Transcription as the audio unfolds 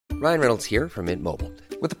Ryan Reynolds here from Mint Mobile.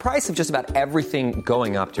 With the price of just about everything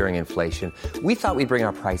going up during inflation, we thought we'd bring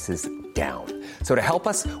our prices down. So to help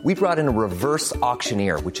us, we brought in a reverse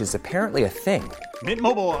auctioneer, which is apparently a thing. Mint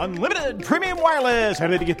Mobile Unlimited Premium Wireless. How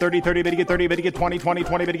to get 30, 30, bit to get 30, bit to get 20, 20,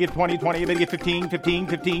 20, bit to get 20, 20, bit to get 15, 15,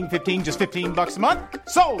 15, 15, just $15 a month?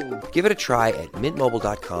 Sold! Give it a try at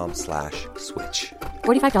mintmobile.com/switch.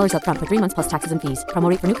 $45 up front for 3 months plus taxes and fees. Promo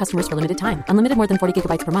rate for new customers for limited time. Unlimited more than 40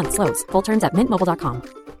 gigabytes per month. Slows full terms at mintmobile.com.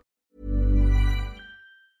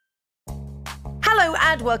 Hello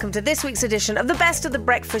and welcome to this week's edition of the Best of the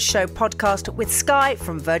Breakfast Show podcast with Sky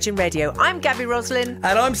from Virgin Radio. I'm Gabby Roslin.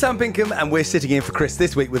 And I'm Sam Pinkham, and we're sitting in for Chris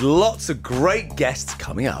this week with lots of great guests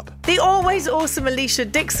coming up. The always awesome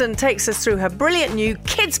Alesha Dixon takes us through her brilliant new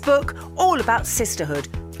kids' book all about sisterhood.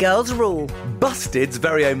 Girls Rule. Busted's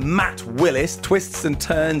very own Matt Willis twists and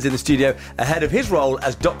turns in the studio ahead of his role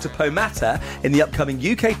as Dr. Pomata in the upcoming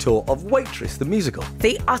UK tour of Waitress, the musical.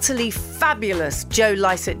 The utterly fabulous Joe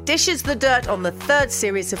Lycett dishes the dirt on the third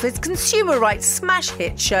series of his consumer rights smash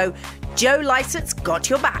hit show, Joe Lycett's Got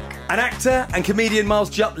Your Back. An actor and comedian Miles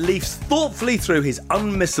Jupp leafs thoughtfully through his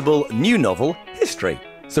unmissable new novel, History.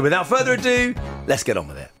 So without further ado, let's get on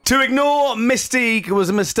with it. To ignore Mystique was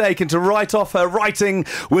a mistake, and to write off her writing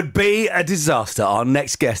would be a disaster. Our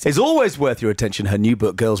next guest is always worth your attention. Her new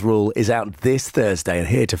book, Girls Rule, is out this Thursday, and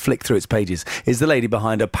here to flick through its pages is the lady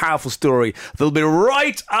behind a powerful story that'll be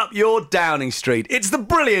right up your Downing Street. It's the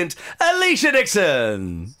brilliant Alesha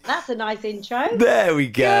Dixon. That's a nice intro. There we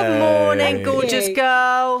go. Good morning, gorgeous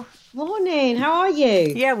girl. Morning, how are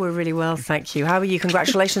you? Yeah, we're really well, thank you. How are you?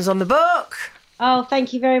 Congratulations on the book. Oh,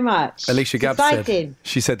 thank you very much. Alicia Gabb said,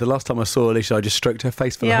 she said the last time I saw Alicia, I just stroked her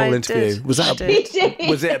face for the whole interview. Did. Was that a bit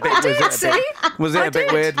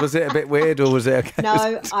weird? Was it a bit weird, or was it okay?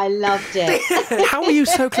 No, I loved it. How were you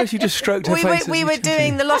so close? You just stroked her face. We were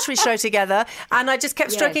doing the lottery show together, and I just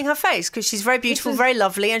kept stroking her face because she's very beautiful, very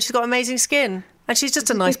lovely, and she's got amazing skin. And she's just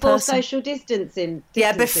a nice before person. Social distancing.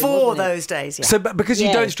 Yeah, before those days. Yeah. So, because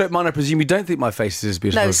you don't stroke mine, I presume you don't think my face is as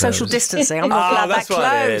beautiful. No, as social hers. distancing. I'm not allowed that's that what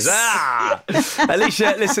close. it is.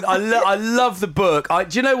 Alicia, listen, I love the book. Do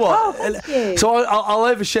you know what? Oh, thank you. So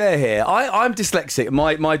I'll overshare here. I'm dyslexic.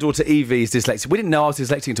 My daughter Evie is dyslexic. We didn't know I was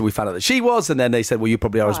dyslexic until we found out that she was, and then they said, well, you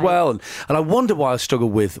probably are as well. And I wonder why I struggle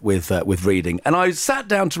with reading. And I sat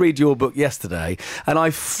down to read your book yesterday, and I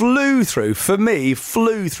flew through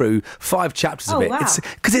 5 chapters of it. Wow.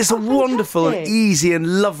 Because it's a wonderful and easy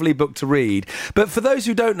and lovely book to read. But for those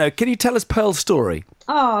who don't know, can you tell us Pearl's story?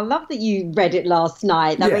 Oh, I love that you read it last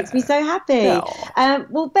night. That makes me so happy. Yeah.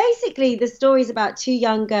 Well, basically, the story is about 2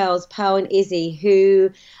 young girls, Pearl and Izzy, who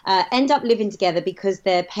end up living together because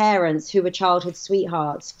their parents, who were childhood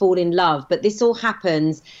sweethearts, fall in love. But this all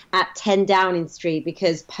happens at 10 Downing Street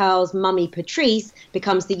because Pearl's mummy, Patrice,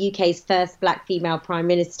 becomes the UK's first black female prime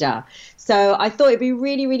minister. So I thought it'd be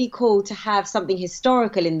really, really cool to have something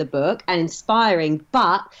historical in the book and inspiring,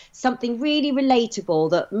 but something really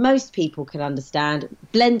relatable that most people can understand.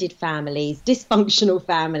 Blended families, dysfunctional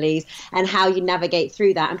families, and how you navigate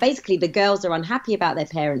through that. And basically the girls are unhappy about their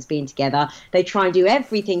parents being together. They try and do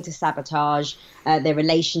everything to sabotage their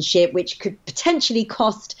relationship, which could potentially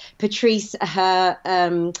cost Patrice her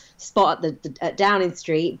spot at Downing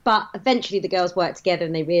Street. But eventually the girls work together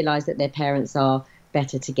and they realise that their parents are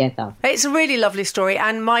better together. It's a really lovely story,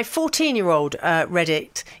 and my 14-year-old read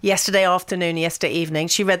it yesterday afternoon, yesterday evening.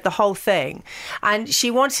 She read the whole thing, and she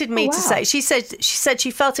wanted me to say, she said she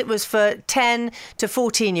felt it was for 10 to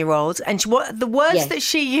 14-year-olds, and the words that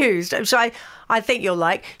she used, which I think you'll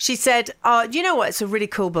like, she said, you know what, it's a really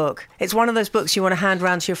cool book. It's one of those books you want to hand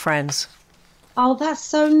around to your friends. Oh, that's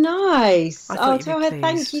so nice. Oh, tell her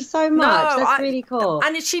thank you so much. That's really cool.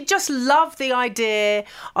 And she just loved the idea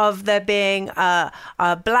of there being a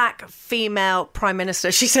black female prime minister.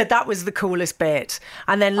 She said that was the coolest bit.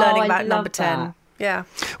 And then learning about number 10. Yeah.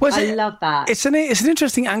 Well, I love that. It's an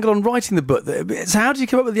interesting angle on writing the book. So how did you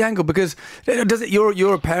come up with the angle? Because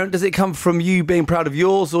you're a parent. Does it come from you being proud of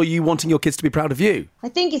yours, or you wanting your kids to be proud of you? I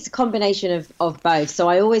think it's a combination of both. So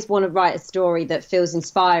I always want to write a story that feels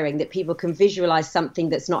inspiring, that people can visualise something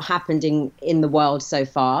that's not happened in the world so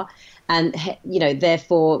far. And, you know,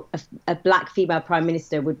 therefore, a black female prime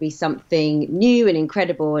minister would be something new and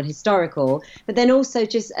incredible and historical. But then also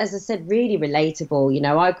just, as I said, really relatable. You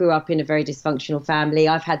know, I grew up in a very dysfunctional family.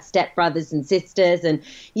 I've had stepbrothers and sisters. And,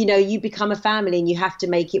 you know, you become a family and you have to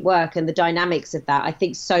make it work. And the dynamics of that, I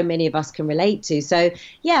think so many of us can relate to. So,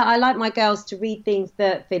 yeah, I like my girls to read things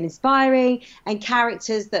that feel inspiring and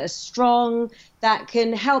characters that are strong, that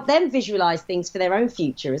can help them visualise things for their own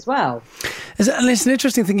future as well. And it's an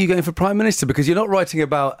interesting thing, you're going for Prime Minister? Because you're not writing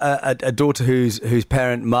about a daughter whose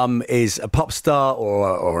parent, mum, is a pop star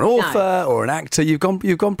or an author or an actor. You've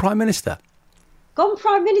gone Prime Minister. Gone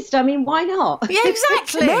Prime Minister? I mean, why not? Yeah,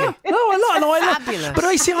 exactly. I love Fabulous. But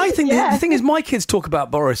I think the thing is, my kids talk about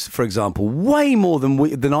Boris, for example, way more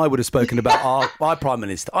than I would have spoken about our Prime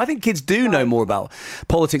Minister. I think kids do know more about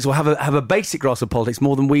politics or have a basic grasp of politics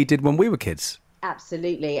more than we did when we were kids.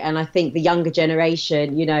 Absolutely. And I think the younger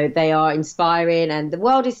generation, they are inspiring, and the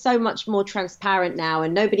world is so much more transparent now,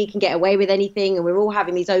 and nobody can get away with anything, and we're all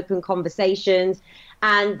having these open conversations.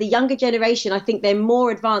 And the younger generation, I think they're more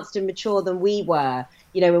advanced and mature than we were,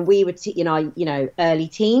 when we were, early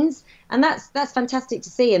teens. And that's fantastic to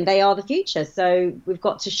see. And they are the future. So we've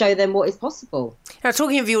got to show them what is possible. Now,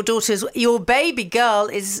 talking of your daughters, your baby girl,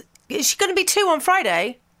 is she going to be 2 on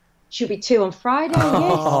Friday? She'll be 2 on Friday,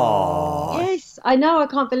 yes. I know, I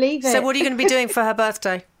can't believe it. So what are you going to be doing for her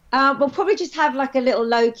birthday? We'll probably just have like a little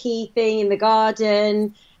low-key thing in the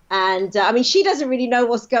garden. And, she doesn't really know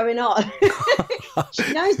what's going on.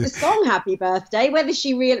 She knows the song Happy Birthday. Whether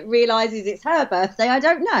she realises it's her birthday, I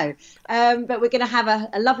don't know. But we're going to have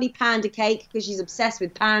a lovely panda cake because she's obsessed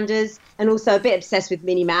with pandas and also a bit obsessed with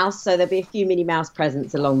Minnie Mouse. So there'll be a few Minnie Mouse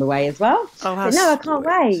presents along the way as well. Oh, I can't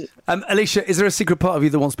wait. Alesha, is there a secret part of you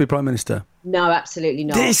that wants to be Prime Minister? No, absolutely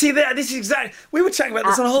not. Did you see that? This is exactly... We were chatting about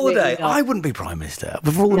this on holiday. Not. I wouldn't be Prime Minister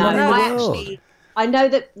for all the money in the world. Actually, I know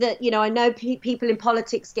that I know people in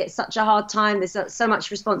politics get such a hard time. There's so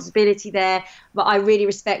much responsibility there. But I really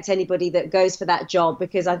respect anybody that goes for that job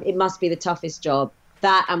because it must be the toughest job.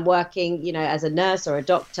 That and working, as a nurse or a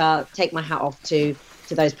doctor, take my hat off to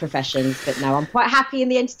those professions. But no, I'm quite happy in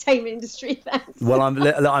the entertainment industry. Thanks. Well,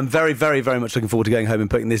 I'm very, very, very much looking forward to going home and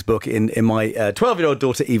putting this book in my 12-year-old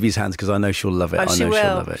daughter Evie's hands because I know she'll love it. She'll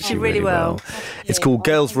love it. She really will. It's called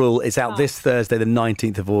Girls Rule. It's out this Thursday, the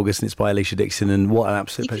 19th of August, and it's by Alesha Dixon. And what an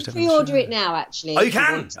absolute pleasure. You can pre-order it now, actually. Oh, you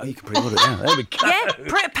can? You can pre-order it now. There we go. Yeah,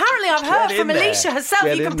 apparently I've heard from Alesha herself.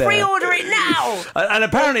 You can pre-order it now. And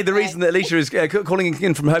apparently the reason that Alesha is calling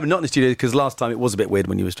in from home and not in the studio is because last time it was a bit weird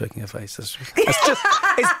when you were stroking her face. It's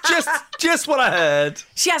just what I heard.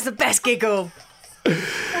 She has the best giggle.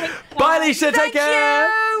 Bye, Alesha. Take care.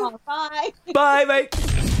 Oh, bye. Bye, mate.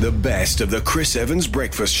 The best of the Chris Evans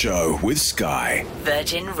Breakfast Show with Sky.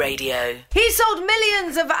 Virgin Radio. He sold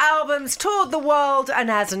millions of albums, toured the world, and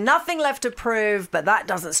has nothing left to prove, but that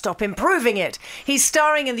doesn't stop him proving it. He's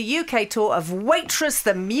starring in the UK tour of Waitress,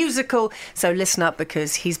 the musical. So listen up,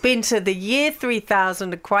 because he's been to the year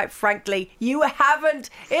 3000, and quite frankly, you haven't.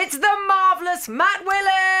 It's the marvellous Matt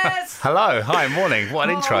Willis. Hello. Hi. Morning. What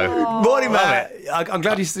an intro. Morning, Matt. I'm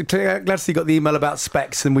glad to see you got the email about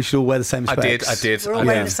specs and we should all wear the same specs. I did. We're all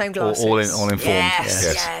wearing the same glasses. All informed.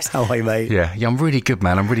 Yes. How are you, mate? Yeah, I'm really good,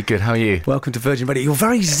 man. I'm really good. How are you? Welcome to Virgin Radio. You're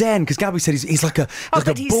very zen, because Gabby said he's like a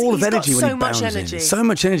ball of energy when he bounds in. So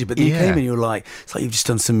much energy, but then you came in, you were like, it's like you've just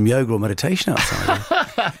done some yoga or meditation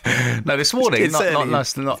outside. No, this morning,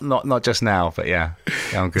 not just now, but yeah,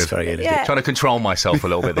 I'm good. Very good. Trying to control myself a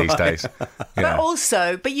little bit these days.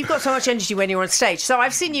 But you've got so much energy when you're on stage. So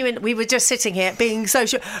I've seen you we were just sitting here being so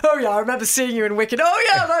sure. Oh yeah, I remember seeing you in Wicked. Oh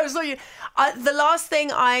yeah, I saw you. The last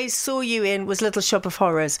thing I saw you in was Little Shop of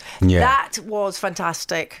Horrors. Yeah. That was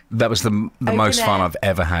fantastic. That was the most fun I've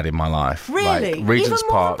ever had in my life. Really? Like, Regent's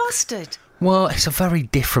Even more Park. than Busted? Well, it's a very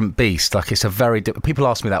different beast. Like, it's a very people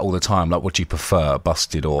ask me that all the time. Like, what do you prefer,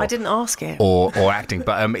 Busted or... I didn't ask it. Or acting.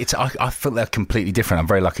 But I feel they're completely different. I'm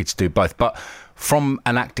very lucky to do both. But from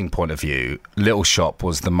an acting point of view, Little Shop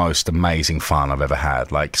was the most amazing fun I've ever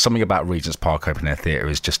had. Like, something about Regent's Park Open Air Theatre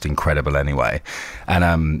is just incredible anyway. And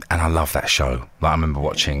I love that show. Like, I remember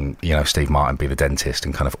watching, Steve Martin be the dentist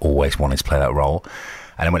and kind of always wanted to play that role.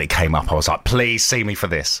 And then when it came up, I was like, please see me for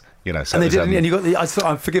this. So and they didn't. And you got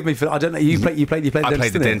the. Forgive me for. I don't know. You played the dentist. I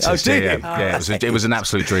played the dentist. It was an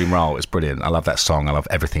absolute dream role. It was brilliant. I love that song. I love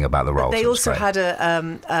everything about the role. They also had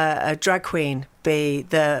a drag queen be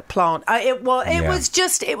the plant. It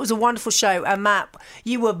was a wonderful show. And Matt,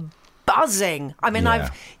 you were buzzing. I mean,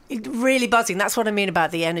 really buzzing. That's what I mean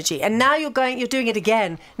about the energy. And now you're doing it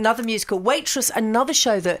again. Another musical, Waitress, another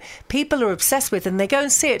show that people are obsessed with, and they go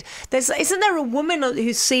and see it. Isn't there a woman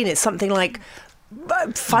who's seen it something like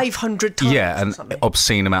 500 times? Yeah, an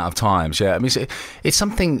obscene amount of times. Yeah, I mean, it's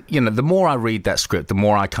something, the more I read that script, the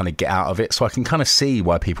more I kind of get out of it. So I can kind of see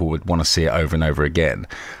why people would want to see it over and over again.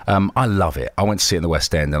 I love it. I went to see it in the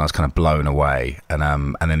West End and I was kind of blown away. And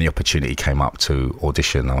then the opportunity came up to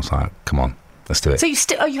audition. I was like, come on, let's do it. So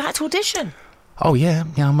you had to audition? Oh yeah,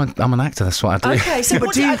 I'm an actor. That's what I do. Okay, so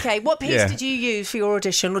what piece did you use for your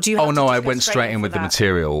audition, or do you? Have I went straight in with the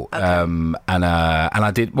material, okay. and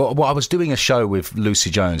I did. Well, I was doing a show with Lucy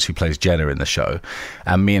Jones, who plays Jenna in the show,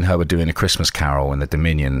 and me and her were doing a Christmas Carol in the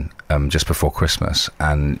Dominion just before Christmas,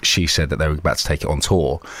 and she said that they were about to take it on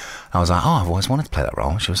tour. I was like, I've always wanted to play that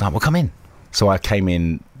role. She was like, well, come in. So I came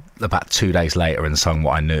in about 2 days later and sung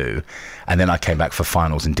what I knew, and then I came back for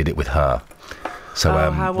finals and did it with her.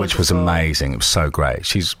 So, which was amazing. It was so great.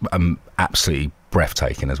 She's absolutely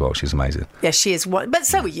breathtaking as well. She's amazing. Yeah, she is. But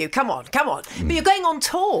so are you. Come on. But you're going on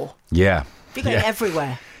tour. Yeah. You're going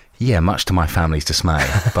everywhere. Yeah, much to my family's dismay.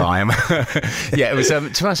 But I am. Yeah, it was. To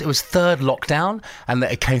be honest, it was third lockdown, and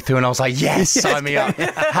it came through, and I was like, "Yes, sign me up."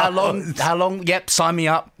 How long? Yep, sign me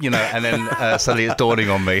up. And then suddenly it's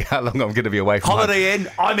dawning on me how long I'm going to be away from holiday in.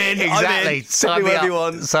 I'm in. Exactly. I'm in. Sign me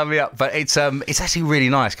up. Sign me up. But it's actually really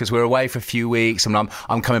nice because we're away for a few weeks, and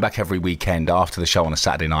I'm coming back every weekend after the show on a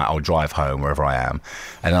Saturday night. I'll drive home wherever I am,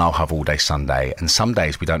 and then I'll have all day Sunday. And some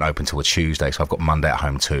days we don't open till a Tuesday, so I've got Monday at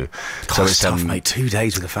home too. God, so it's tough, mate. 2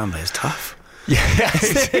 days with the family. It's tough. Yeah,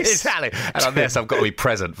 exactly. And on this, I've got to be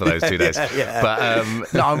present for those 2 days. Yeah. But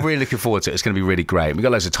no, I'm really looking forward to it. It's going to be really great. We've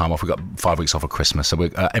got loads of time off. We've got 5 weeks off of Christmas, so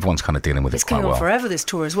everyone's kind of dealing with it quite well. It's going on forever, this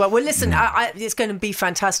tour as well. Well, listen, it's going to be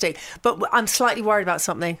fantastic. But I'm slightly worried about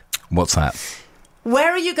something. What's that?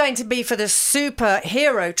 Where are you going to be for the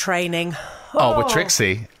superhero training? Oh, with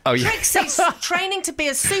Trixie. Oh, yeah. Trixie's training to be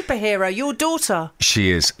a superhero, your daughter.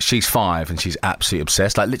 She is. She's 5 and she's absolutely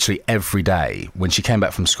obsessed. Like literally every day when she came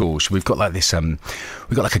back from school, we've got like this, we've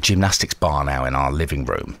got like a gymnastics bar now in our living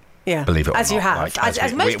room. Yeah. Believe it or not. As you have. Like,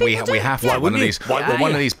 as most people do. We have one of these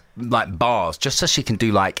like bars just so she can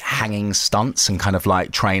do like hanging stunts and kind of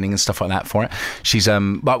like training and stuff like that for it. She's I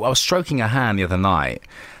was stroking her hand the other night.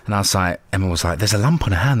 And I was like, Emma was like, there's a lump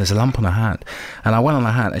on her hand, And I went on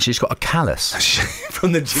her hand and she's got a callus.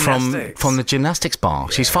 From the gymnastics? From the gymnastics bar.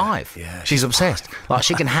 Yeah. She's 5. Yeah, she's obsessed. Like,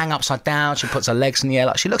 she can hang upside down, she puts her legs in the air.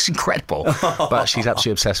 Like, she looks incredible. But she's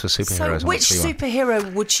absolutely obsessed with superheroes. So which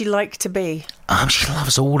superhero would she like to be? She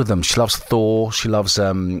loves all of them. She loves Thor. She loves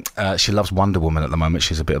Wonder Woman at the moment.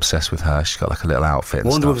 She's a bit obsessed with her. She's got like a little outfit.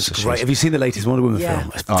 Wonder Woman's great. Have you seen the latest Wonder Woman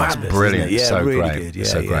film? It's fabulous, it's brilliant. Yeah, so really great. Good. Yeah,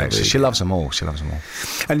 so great. Really so she loves them all.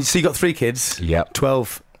 And so you got 3 kids? Yep.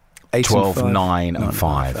 12, 9 and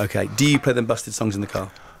 5. Okay. Do you play them busted songs in the car?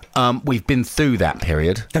 We've been through that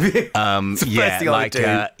period. Have you? It's the first thing I would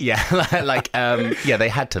do. They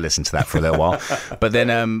had to listen to that for a little while, but then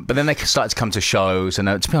they started to come to shows, and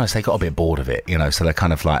to be honest, they got a bit bored of it, So they're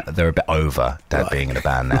kind of like they're a bit over Dad being in a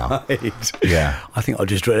band now. Right. Yeah, I think I'll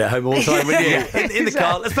just do it at home all the time with you in the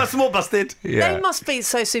car. Let's play some more busted. Yeah. They must be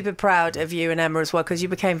so super proud of you and Emma as well because you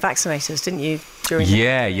became vaccinators, didn't you? During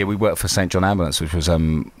we worked for St John Ambulance, which was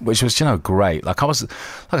great. Like I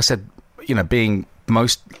said, being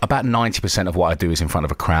about 90% of what I do is in front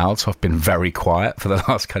of a crowd, so I've been very quiet for the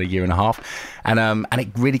last kind of year and a half, and it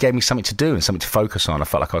really gave me something to do and something to focus on. I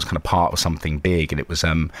felt like I was kind of part of something big, and it was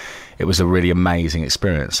a really amazing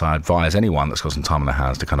experience. I advise anyone that's got some time on their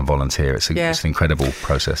hands to kind of volunteer. It's an incredible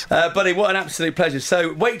process. Buddy, what an absolute pleasure.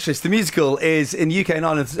 So Waitress, the musical, is in UK and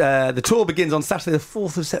Ireland. The tour begins on Saturday the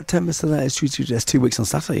 4th of September, so that's 2 weeks on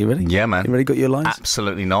Saturday. You ready? Yeah, man. You ready? Got your lines?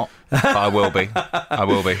 Absolutely not. But I will be.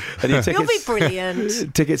 And your tickets, you'll be brilliant.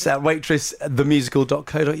 Tickets at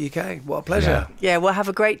waitressthemusical.co.uk. What a pleasure. Yeah, we'll have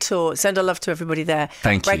a great tour. Send our love to everybody there.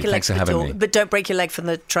 Thank you. Thanks for having me. But don't break your leg from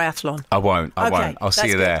the triathlon. I won't. I'll see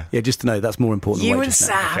you there. Yeah, just to know, that's more important than Waitress.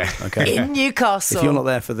 You and Sam okay. in Newcastle. If you're not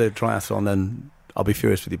there for the triathlon, then I'll be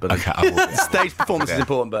furious with you. But okay, I will be. Stage performance is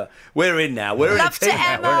important, but we're in now. We're in a team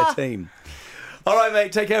now. We're in a team. All right,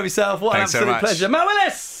 mate, take care of yourself. What an absolute pleasure. Matt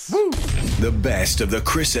Willis! Woo. The best of the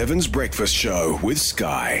Chris Evans Breakfast Show with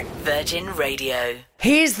Sky. Virgin Radio.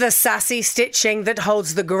 He's the sassy stitching that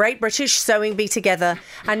holds the Great British Sewing Bee together,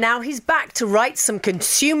 and now he's back to right some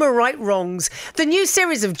consumer right wrongs. The new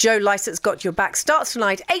series of Joe Lycett's Got Your Back starts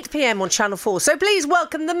tonight, 8 p.m. on Channel 4. So please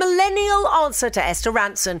welcome the millennial answer to Esther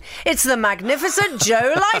Rantzen. It's the magnificent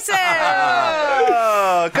Joe Lycett.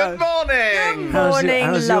 Oh, good morning. Good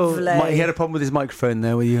morning, lovely. He had a problem with his microphone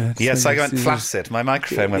there. Yes, I went flaccid. My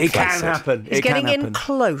microphone went flaccid. It can happen. He's getting in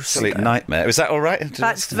close. Absolute nightmare. Was that all right?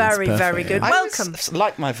 That's very, very good. Welcome. I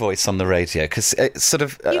like my voice on the radio because it's sort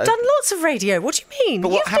of... You've done lots of radio. What do you mean?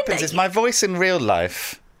 But what happens is my voice in real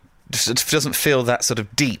life doesn't feel that sort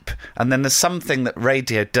of deep. And then there's something that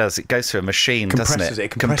radio does. It goes through a machine, doesn't it?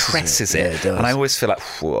 It compresses it. Yeah, it does. And I always feel like,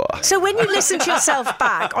 whoa. So when you listen to yourself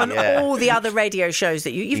back on all the other radio shows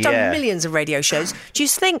that you've done millions of radio shows, do you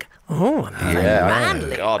think, I'm very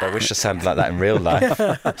manly? God, I wish I sounded like that in real life.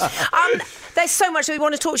 There's so much that we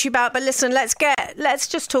want to talk to you about, but listen, let's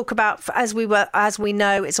just talk about, as we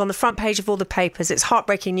know, it's on the front page of all the papers. It's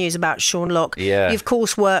heartbreaking news about Sean Lock. Yeah. You, of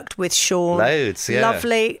course, worked with Sean. Loads, yeah.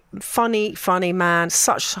 Lovely, funny man.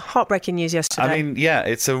 Such heartbreaking news yesterday. I mean, yeah,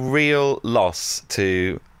 it's a real loss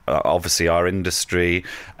to obviously our industry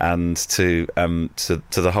and to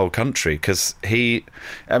the whole country, because you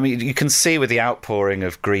can see with the outpouring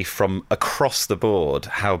of grief from across the board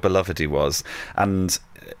how beloved he was, and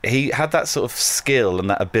he had that sort of skill and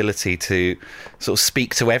that ability to sort of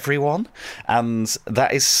speak to everyone, and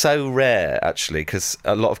that is so rare actually, because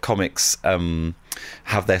a lot of comics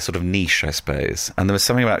have their sort of niche, I suppose, and there was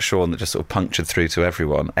something about Sean that just sort of punctured through to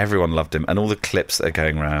everyone. Everyone loved him, and all the clips that are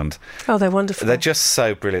going around, they're wonderful. They're just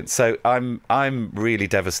so brilliant. So I'm really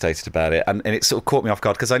devastated about it, and it sort of caught me off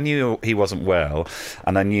guard, because I knew he wasn't well,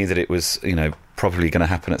 and I knew that it was, probably going to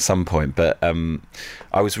happen at some point, but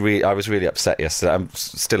I was really upset yesterday. I'm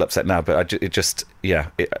still upset now, but it's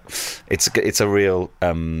a real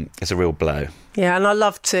blow. Yeah, and I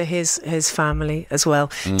love to his family as well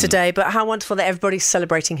today. But how wonderful that everybody's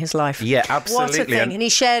celebrating his life. Yeah, absolutely. What a thing. And he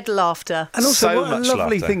shared laughter. And also, so what a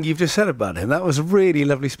lovely thing you've just said about him. That was a really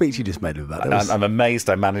lovely speech you just made about him. I'm amazed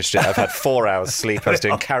I managed it. I've had 4 hours sleep. I was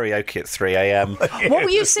doing karaoke at 3 a.m. What were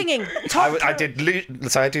you singing? I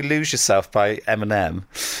do Lose Yourself by Eminem.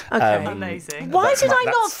 Okay. Amazing. Why did I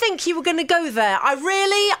not think you were going to go there? I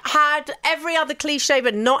really had every other cliche,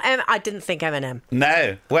 but not I didn't think Eminem.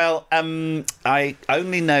 No. Well, I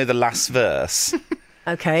only know the last verse.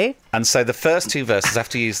 Okay. And so the first 2 verses have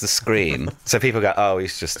to use the screen. So people go, oh,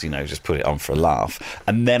 he's just, just put it on for a laugh.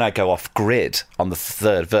 And then I go off grid on the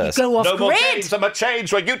 3rd verse. You go off no grid? More games, I'm a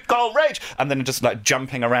change where you'd call rage. And then just like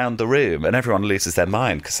jumping around the room, and everyone loses their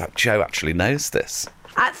mind, because Joe actually knows this.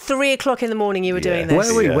 At 3 o'clock in the morning you were doing this?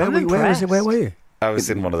 Where were you? Where were you? I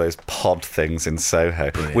was in one of those pod things in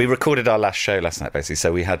Soho. Brilliant. We recorded our last show last night, basically,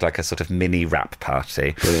 so we had like a sort of mini rap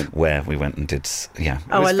party where we went and did, it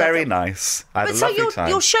was very nice. I had a lovely time.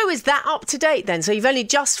 Your show is that up to date then, so you've only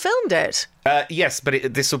just filmed it? Yes,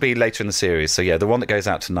 but this will be later in the series, so yeah, the one that goes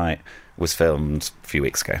out tonight was filmed a few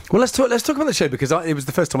weeks ago. Well, let's talk about the show, because it was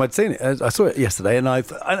the first time I'd seen it. I saw it yesterday, and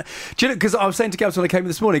because I was saying to Gabs when I came in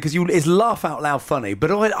this morning, because it's laugh out loud funny,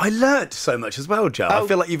 but I learnt so much as well, Joe. I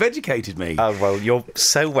feel like you've educated me. Oh, well, you're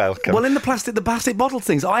so welcome. Well, in the plastic bottle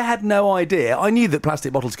things, I had no idea. I knew that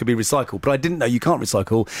plastic bottles could be recycled, but I didn't know you can't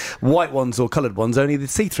recycle white ones or coloured ones, only the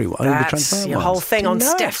see-through ones, only the transparent your ones. whole thing on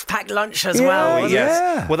Steph's packed lunch as well. Yes.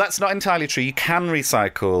 Yeah. Well, that's not entirely true. You can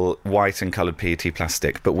recycle white and coloured PET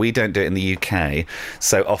plastic, but we don't do it in the UK,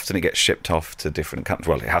 so often it gets shipped off to different countries.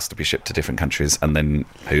 Well, it has to be shipped to different countries, and then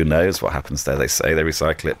who knows what happens there. They say they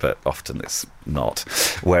recycle it, but often it's not.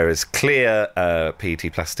 Whereas clear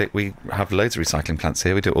PET plastic, we have loads of recycling plants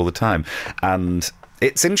here. We do it all the time. And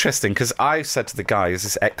it's interesting, because I said to the guy who's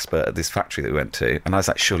this expert at this factory that we went to, and I was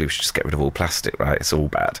like, surely we should just get rid of all plastic, right? It's all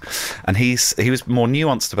bad. And he was more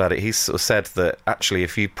nuanced about it. He sort of said that actually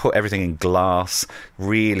if you put everything in glass,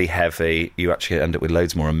 really heavy, you actually end up with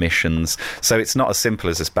loads more emissions. So it's not as simple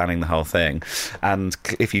as just banning the whole thing. And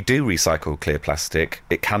if you do recycle clear plastic,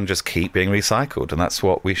 it can just keep being recycled, and that's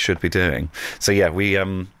what we should be doing. So yeah,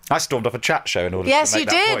 I stormed off a chat show in order to make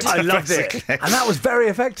that point. I loved it. And that was very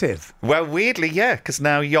effective. Well, weirdly, yeah, because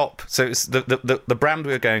now Jupp, so it's the brand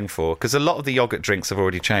we were going for, because a lot of the yoghurt drinks have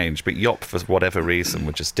already changed, but Jupp, for whatever reason,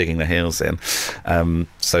 were just digging their heels in.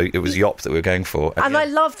 So it was Jupp that we were going for. And I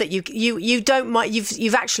love that you don't mind.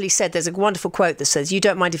 You've actually said, there's a wonderful quote that says, you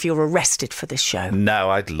don't mind if you're arrested for this show. No,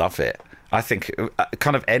 I'd love it. I think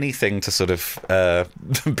kind of anything to sort of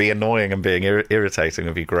be annoying and being irritating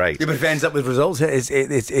would be great. Yeah, but if it ends up with results,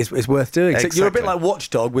 it's worth doing. Exactly. So you're a bit like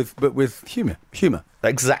Watchdog with humour.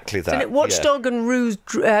 Exactly that. And Watchdog and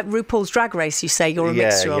RuPaul's Drag Race, you say you're a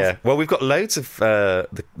mixture of. Yeah. Well, we've got loads of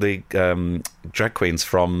the drag queens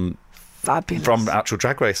from actual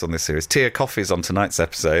Drag Race on this series. Tia Coffey's on tonight's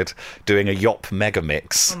episode doing a Jupp mega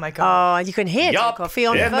mix. Oh my god! Oh, you can hear Tia Coffey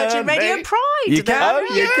on Virgin Radio Pride. You can.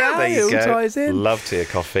 There you go. Ties in. Love Tia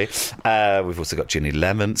Coffey. We've also got Ginny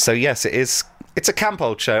Lemon. So yes, it is. It's a camp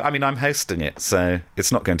old show. I mean, I'm hosting it, so it's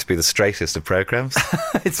not going to be the straightest of programmes.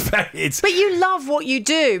 But you love what you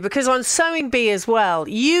do, because on Sewing Bee as well,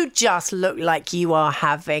 you just look like you are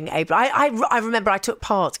having a... I remember I took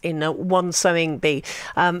part in one Sewing Bee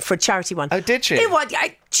for a charity one. Oh, did you? It was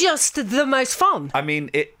just the most fun. I mean,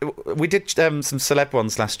 we did some celeb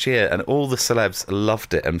ones last year, and all the celebs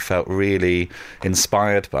loved it and felt really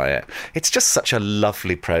inspired by it. It's just such a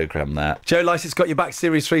lovely programme, that. Joe Lycett's Got Your Back.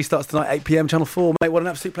 Series 3 starts tonight, 8 p.m, Channel 4. Mate, what an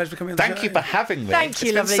absolute pleasure for coming on the show. Thank you for having me. Thank you,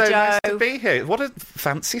 it's lovely been so Joe. nice to be here. What a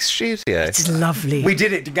fancy studio. It's lovely. We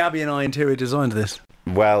did it. Gabby and I interior designed this.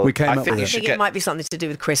 Well, we came I up think with you I should think get... it might be something to do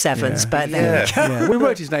with Chris Evans, Yeah. but there we go. Yeah, we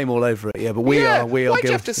wrote his name all over it, but we are Why guilty. do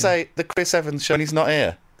you have to say the Chris Evans show when he's not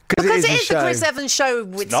here? Because it a is the show. Chris Evans show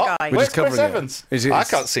with Not. Sky. Where's just covering Chris it. Evans? Is it- I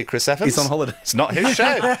can't see Chris Evans. He's on holiday. It's not his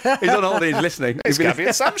show. He's on holiday, he's listening. It's Gabby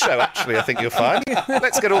and Sam show, actually, I think you'll find.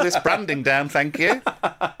 Let's get all this branding down, thank you.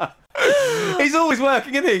 He's always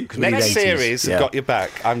working, isn't he? Next series, Yeah. Got Your Back,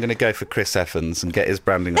 I'm going to go for Chris Evans and get his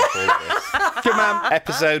branding on all this. Good man.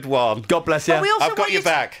 Episode 1. God bless you. But we also I've got want your you to-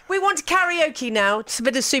 back. We want karaoke now. It's a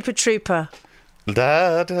bit of Super Trooper.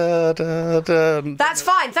 Da, da, da, da. That's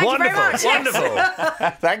fine. Thank you very much. Wonderful.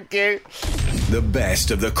 Thank you. The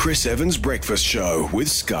best of the Chris Evans Breakfast Show with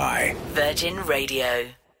Sky. Virgin Radio.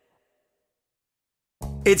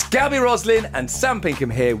 It's Gabby Roslin and Sam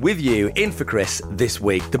Pinkham here with you in for Chris this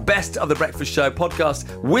week. The best of the Breakfast Show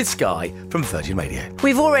podcast with Sky from Virgin Radio.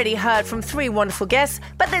 We've already heard from 3 wonderful guests,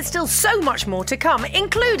 but there's still so much more to come,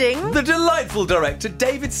 including... The delightful director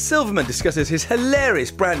David Silverman discusses his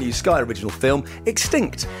hilarious brand new Sky original film,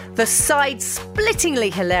 Extinct. The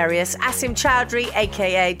side-splittingly hilarious Asim Chowdhury,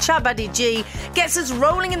 a.k.a. Chabadi G, gets us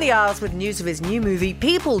rolling in the aisles with news of his new movie,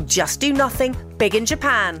 People Just Do Nothing, big in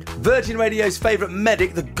Japan. Virgin Radio's favourite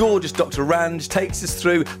medic, the gorgeous Dr. Rand, takes us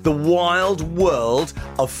through the wild world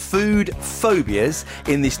of food phobias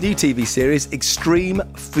in this new TV series, Extreme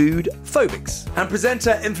Food Phobics. And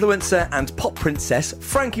presenter, influencer and pop princess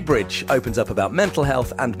Frankie Bridge opens up about mental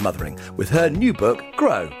health and mothering with her new book,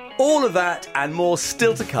 Grow. All of that and more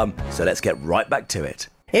still to come, so let's get right back to it.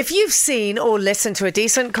 If you've seen or listened to a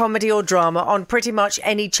decent comedy or drama on pretty much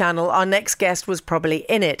any channel, our next guest was probably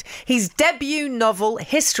in it. His debut novel,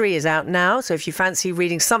 History, is out now, so if you fancy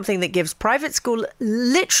reading something that gives private school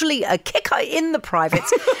literally a kick in the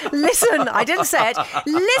privates, listen, I didn't say it,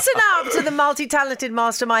 listen up to the multi-talented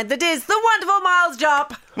mastermind that is the wonderful Miles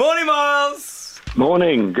Jupp. Morning, Miles!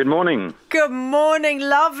 Morning, good morning. Good morning,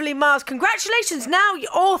 lovely Miles. Congratulations, now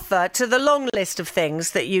you're author to the long list of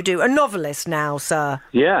things that you do. A novelist now, sir.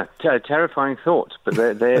 Yeah, terrifying thought, but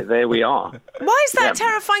there we are. Why is that a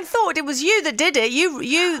terrifying thought? It was you that did it.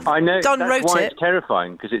 You I know, Don that's wrote why it. it's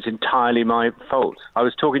terrifying, because it's entirely my fault. I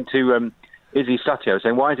was talking to Izzy Sutty. I was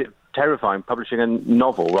saying, why is it terrifying publishing a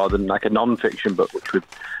novel rather than like a non-fiction book, which we've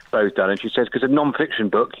both done? And she says, because a non-fiction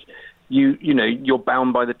book, you know, you're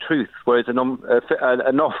bound by the truth, whereas a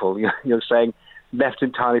novel, you're saying, left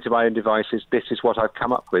entirely to my own devices, this is what I've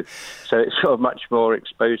come up with. So it's sort of much more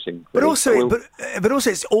exposing. But also,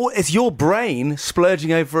 it's your brain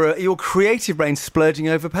splurging over your creative brain splurging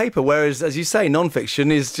over paper. Whereas, as you say,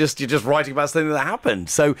 non-fiction is just you're just writing about something that happened.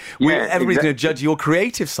 So everybody's going to judge your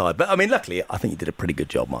creative side. But I mean, luckily, I think you did a pretty good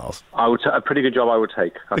job, Miles. A pretty good job, I would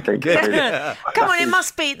take. I think. Come on,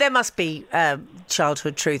 there must be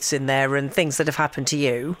childhood truths in there and things that have happened to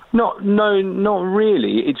you. Not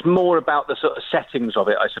really. It's more about the sort of settings of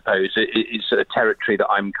it, I suppose. It's a territory that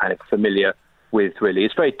I'm kind of familiar with, really.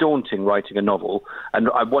 It's very daunting writing a novel, and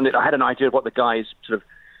I had an idea of what the guy's sort of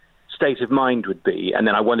state of mind would be, and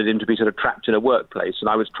then I wanted him to be sort of trapped in a workplace, and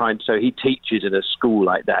I was so he teaches in a school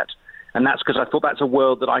like that, and that's because I thought that's a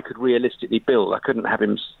world that I could realistically build. I couldn't have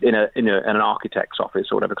him in an architect's office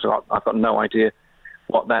or whatever, because I've got no idea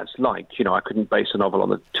what that's like. You know, I couldn't base a novel on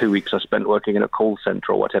the 2 weeks I spent working in a call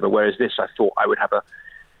centre or whatever, whereas this, I thought I would have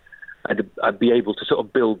I'd be able to sort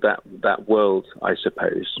of build that world, I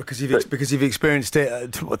suppose. Because you've experienced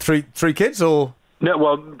it. Three kids, or no?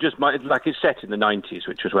 Well, just like it's set in the 90s,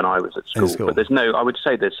 which was when I was at school. But there's no. I would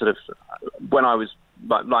say there's sort of when I was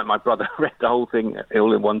like my brother read the whole thing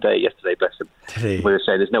all in one day yesterday. Bless him. We were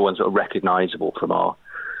saying there's no one sort of recognisable from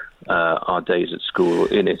our days at school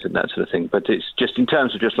in it and that sort of thing. But it's just in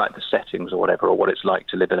terms of just like the settings or whatever, or what it's like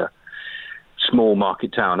to live in a small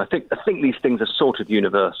market town. I think these things are sort of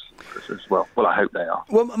universal as well. Well, I hope they are.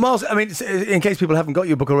 Well, Miles, I mean, in case people haven't got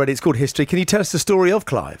your book already, it's called History. Can you tell us the story of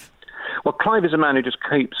Clive? Well, Clive is a man who just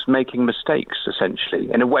keeps making mistakes,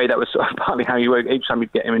 essentially. In a way, that was sort of partly how you work. Each time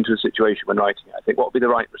you'd get him into a situation when writing it, I think, what would be the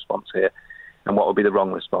right response here and what would be the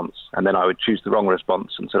wrong response? And then I would choose the wrong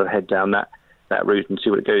response and sort of head down that that route and see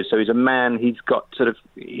where it goes. So he's a man, he's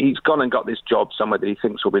gone and got this job somewhere that he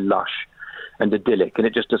thinks will be lush and idyllic, and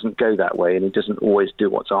it just doesn't go that way, and he doesn't always do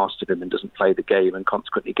what's asked of him and doesn't play the game, and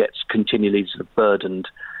consequently gets continually sort of burdened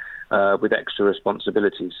with extra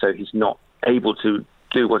responsibilities. So he's not able to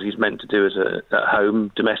do what he's meant to do at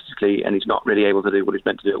home domestically, and he's not really able to do what he's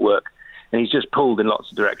meant to do at work. And he's just pulled in lots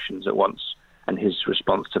of directions at once. And his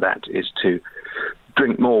response to that is to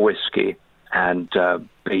drink more whiskey and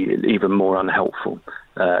be even more unhelpful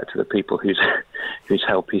to the people whose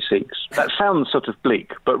help he seeks. That sounds sort of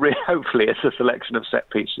bleak, but hopefully it's a selection of set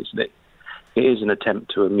pieces. And it is an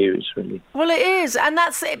attempt to amuse, really. Well, it is, and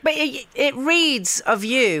that's it. But it reads of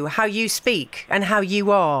you, how you speak and how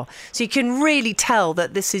you are. So you can really tell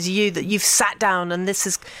that this is you, that you've sat down and this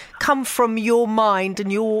has come from your mind,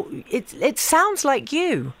 and it sounds like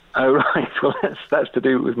you. Oh, right. Well, that's to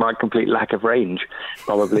do with my complete lack of range,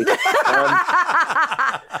 probably.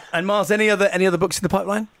 And Miles, any other books in the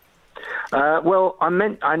pipeline? Well,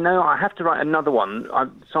 I know I have to write another one.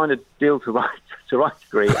 I've signed a deal to write a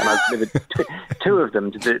degree, and I've delivered two of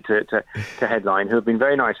them to headline, who have been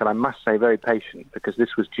very nice, and I must say very patient, because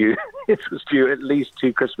this was due at least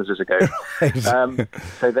 2 Christmases ago.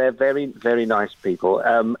 So they're very, very nice people,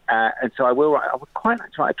 and so I would quite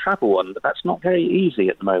like to write a travel one, but that's not very easy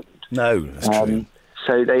at the moment. No, that's true.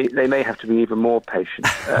 So they may have to be even more patient,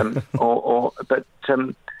 but.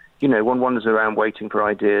 One wanders around waiting for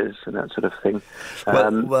ideas and that sort of thing.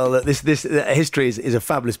 This History is a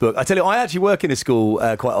fabulous book. I tell you, I actually work in a school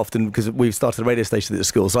quite often, because we've started a radio station at the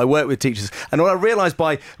school. So I work with teachers. And what I realised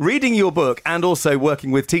by reading your book and also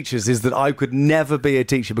working with teachers is that I could never be a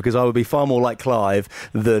teacher, because I would be far more like Clive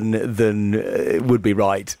than would be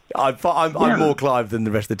right. I'm more Clive than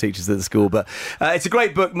the rest of the teachers at the school. But it's a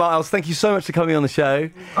great book, Miles. Thank you so much for coming on the show.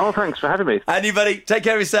 Oh, thanks for having me. And you, buddy, take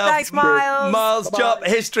care of yourself. Thanks, Miles. Miles Jupp,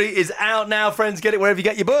 History is out now, friends. Get it wherever you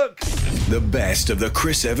get your books. The best of the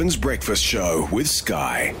Chris Evans Breakfast Show with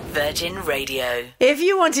Sky. Virgin Radio. If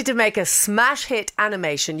you wanted to make a smash hit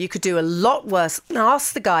animation, you could do a lot worse than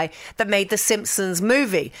ask the guy that made the Simpsons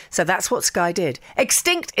movie. So that's what Sky did.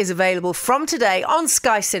 Extinct is available from today on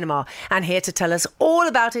Sky Cinema. And here to tell us all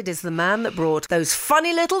about it is the man that brought those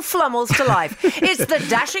funny little flummels to life. It's the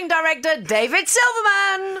dashing director, David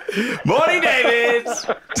Silverman. Morning, David.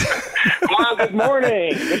 Well, good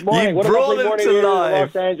morning. Good morning. You what brought a lovely him morning to here life. in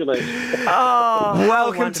Los Angeles. Oh,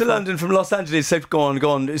 welcome to London from Los Angeles. So go on.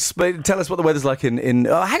 Tell us what the weather's like in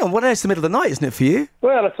oh, hang on, it's the middle of the night, isn't it, for you?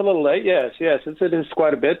 Well, it's a little late, yes. It is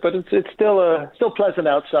quite a bit, but it's still pleasant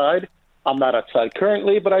outside. I'm not outside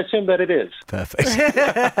currently, but I assume that it is. Perfect.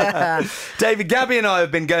 David, Gabby and I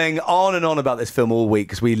have been going on and on about this film all week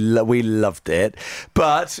because we loved it.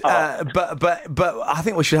 But I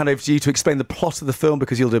think we should hand over to you to explain the plot of the film,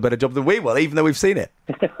 because you'll do a better job than we will, even though we've seen it.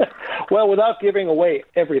 Well, without giving away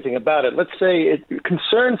everything about it, let's say it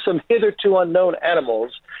concerns some hitherto unknown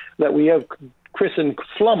animals that we have christened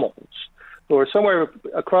flummels, who are somewhere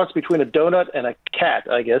a cross between a donut and a cat,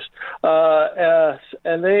 I guess.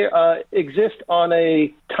 And they exist on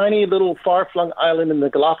a tiny little far-flung island in the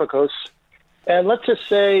Galapagos. And let's just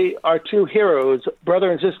say our two heroes,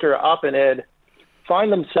 brother and sister, Op and Ed,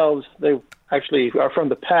 find themselves, they actually are from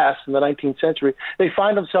the past in the 19th century, they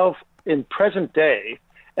find themselves in present day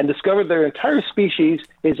and discover their entire species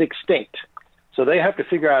is extinct. So they have to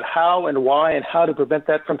figure out how and why and how to prevent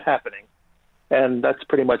that from happening. And that's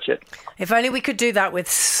pretty much it. If only we could do that with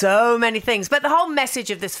so many things. But the whole message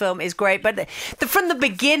of this film is great. But from the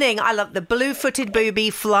beginning, I love the blue-footed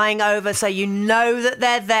booby flying over, so you know that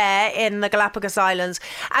they're there in the Galapagos Islands.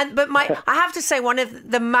 But I have to say, one of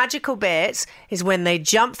the magical bits is when they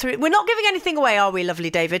jump through. We're not giving anything away, are we, lovely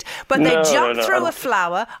David? But they jump through a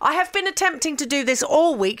flower. I have been attempting to do this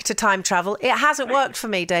all week to time travel. It hasn't worked for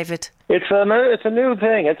me, David. It's a new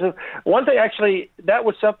thing. One thing, actually, that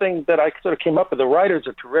was something that I sort of came up with. The writers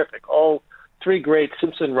are terrific. All three great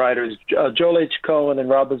Simpson writers, Joel H. Cohen and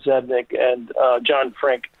Robin Zednick and John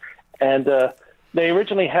Frank. And they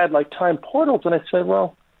originally had, time portals. And I said,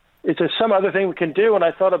 well, is there some other thing we can do? And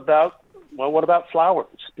I thought about, well, what about flowers?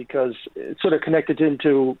 Because it's sort of connected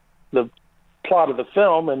into the plot of the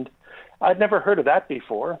film. And I'd never heard of that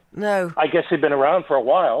before. No. I guess they've been around for a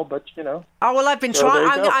while, but, Oh, well, I've been trying.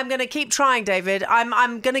 I'm going to keep trying, David.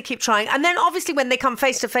 I'm going to keep trying. And then, obviously, when they come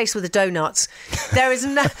face to face with the donuts, there is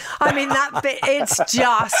no... that bit, it's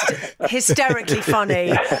just hysterically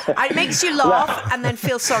funny. It makes you laugh and then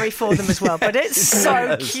feel sorry for them as well. But it's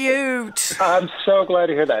so cute. I'm so glad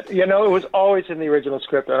to hear that. It was always in the original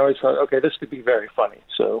script. I always thought, okay, this could be very funny.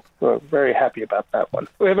 So we're very happy about that one.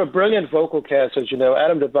 We have a brilliant vocal cast, as you know,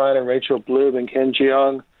 Adam Devine and Rachel Bloom and Ken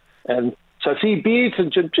Jeong and Safi Beats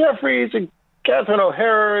and Jim Jeffries and Catherine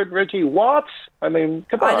O'Hara, Reggie Watts. I mean,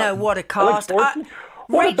 come on. I know, what a cast.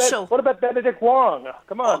 Rachel. What about Benedict Wong?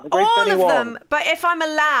 Come on, the great all Benny of Wong. them. But if I'm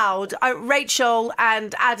allowed, Rachel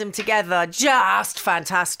and Adam together, just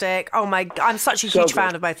fantastic. Oh my! I'm such a huge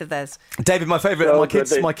fan of both of theirs. David, my favourite,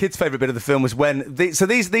 my kids' favourite bit of the film was when these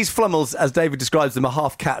flummels, as David describes them, are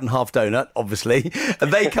half cat and half donut, obviously,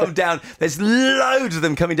 and they come down. There's loads of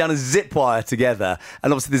them coming down a zip wire together,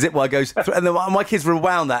 and obviously the zip wire goes through, and my kids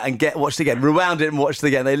rewound that and watched it again, rewound it and watched it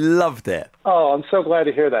again. They loved it. Oh, I'm so glad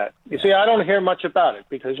to hear that. You see, I don't hear much about it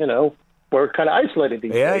because, we're kind of isolated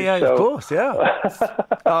these days. Yeah, so. Of course, yeah.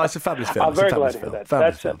 Oh, it's a fabulous film. I'm very glad to hear that.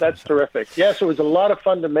 That's terrific. Yes, it was a lot of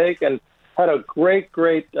fun to make and had a great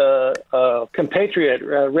compatriot,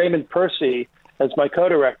 Raymond Percy, as my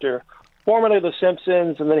co-director, formerly of The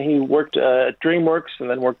Simpsons, and then he worked at DreamWorks and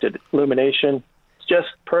then worked at Illumination. Just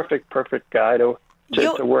perfect guy to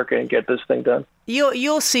work and get this thing done. Your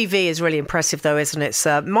CV is really impressive, though, isn't it,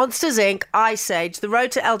 sir? Monsters, Inc., Ice Age, The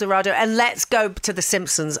Road to El Dorado, and let's go to The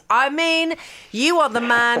Simpsons. I mean, you are the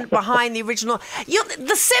man behind the original.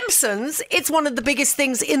 The Simpsons, it's one of the biggest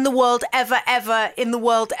things in the world ever.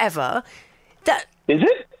 Is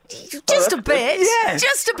it? Just a bit,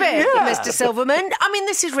 Mr. Silverman. I mean,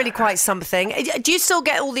 this is really quite something. Do you still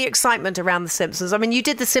get all the excitement around The Simpsons? I mean, you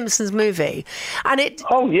did the Simpsons movie, and it...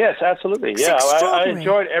 Oh, yes, absolutely. Yeah, I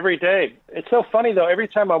enjoy it every day. It's so funny, though. Every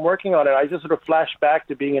time I'm working on it, I just sort of flash back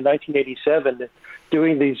to being in 1987,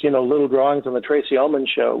 doing these, little drawings on the Tracy Ullman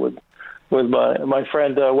show with my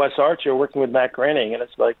friend Wes Archer, working with Matt Groening, and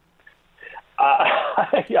it's like,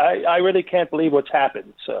 I really can't believe what's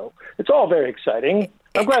happened. So it's all very exciting.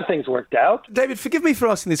 I'm glad things worked out. David, forgive me for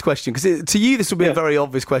asking this question, because to you this will be a very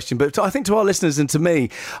obvious question, but I think to our listeners and to me,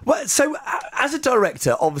 so as a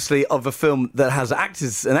director, obviously, of a film that has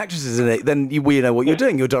actors and actresses in it, then you know what you're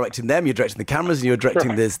doing. You're directing them, you're directing the cameras, and you're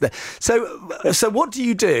directing this. So what do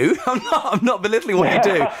you do? I'm not belittling what you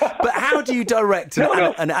do, but how do you direct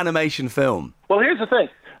an animation film? Well, here's the thing.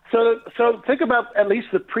 So think about at least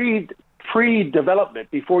the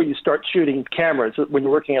pre-development before you start shooting cameras. When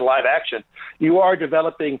you're working in live action, you are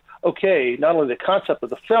developing, not only the concept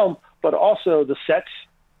of the film, but also the sets,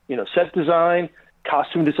 set design,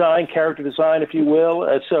 costume design, character design, if you will.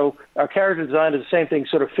 So our character design is the same thing,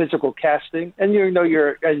 sort of physical casting, and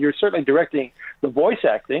you're certainly directing the voice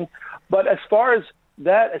acting. But as far as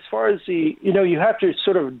the, you have to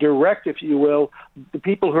sort of direct, if you will, the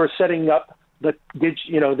people who are setting up the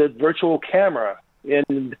virtual camera.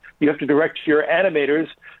 And you have to direct your animators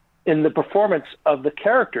in the performance of the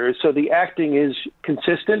characters, so the acting is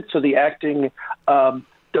consistent. So the acting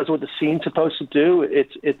does what the scene's supposed to do.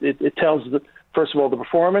 It tells first of all the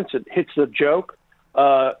performance. It hits the joke,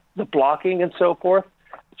 the blocking, and so forth.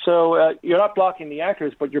 So you're not blocking the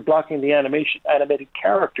actors, but you're blocking the animated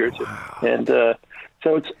characters, and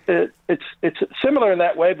so it's similar in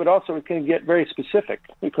that way, but also it can get very specific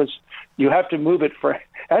because you have to move it it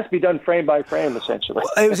has to be done frame by frame, essentially.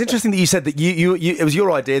 Well, it was interesting that you said that it was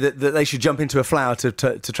your idea that they should jump into a flower to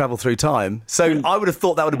travel through time. So I would have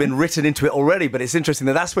thought that would have been written into it already, but it's interesting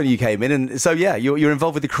that's when you came in. And so, yeah, you're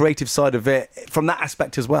involved with the creative side of it from that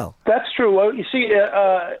aspect as well. That's true. Well, you see,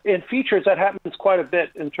 in features, that happens quite a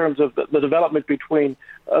bit in terms of the development between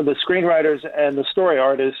the screenwriters and the story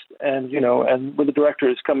artists and with the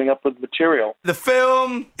directors coming up with material. The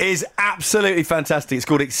film is absolutely fantastic. It's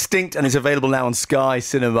called Extinct and is available now on Sky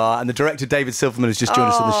Cinema. And the director, David Silverman, has just joined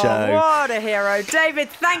us on the show. What a hero. David,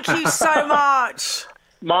 thank you so much.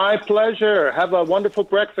 My pleasure. Have a wonderful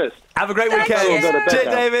breakfast. Have a great weekend. Cheers,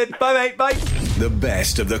 David. Bye, mate. Bye. The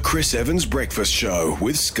best of the Chris Evans Breakfast Show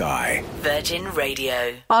with Sky. Virgin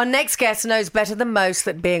Radio. Our next guest knows better than most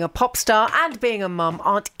that being a pop star and being a mum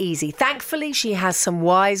aren't easy. Thankfully, she has some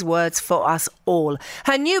wise words for us all.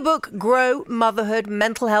 Her new book, Grow, Motherhood,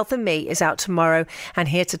 Mental Health and Me, is out tomorrow. And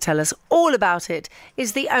here to tell us all about it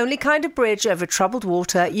is the only kind of bridge over troubled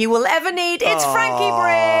water you will ever need. It's Frankie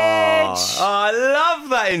Bridge. Oh, I love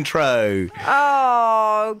that intro.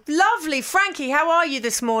 Oh, lovely. Frankie, how are you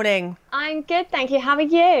this morning? I'm good, thank you. How are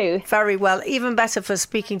you? Very well. Even better for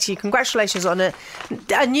speaking to you. Congratulations on a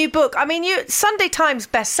new book. I mean, you Sunday Times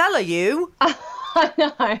bestseller, you. I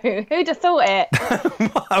know. Who'd have thought it?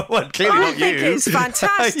 Well, clearly not you. I think it's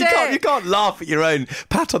fantastic. you can't laugh at your own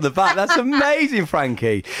pat on the back. That's amazing,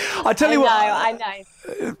 Frankie. I know.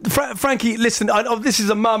 Frankie, listen, this is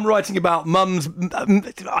a mum writing about mums.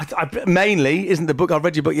 Mainly, isn't the book? I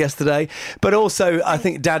read your book yesterday, but also I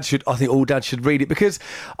think all dads should read it because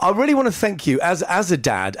I really want to thank you as a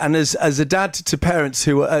dad and as a dad to parents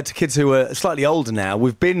to kids who are slightly older now.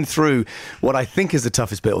 We've been through what I think is the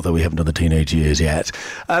toughest bit, although we haven't done the teenage years yet.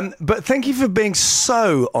 But thank you for being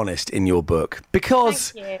so honest in your book,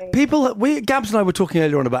 because Gabs and I were talking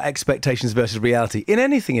earlier on about expectations versus reality in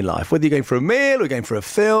anything in life, whether you're going for a meal or going for a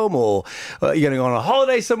film or you're going on a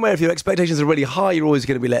holiday somewhere. If your expectations are really high, you're always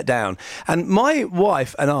going to be let down. And my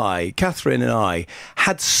wife and I, Catherine and I,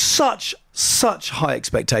 had such high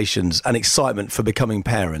expectations and excitement for becoming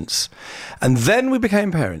parents, and then we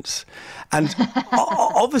became parents. And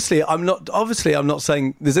obviously I'm not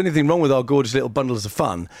saying there's anything wrong with our gorgeous little bundles of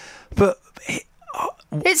fun, but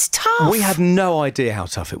it's tough. We had no idea how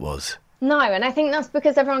tough it was. No, and I think that's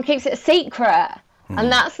because everyone keeps it a secret. And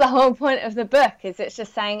that's the whole point of the book, is it's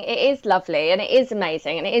just saying it is lovely and it is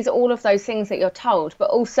amazing and it is all of those things that you're told, but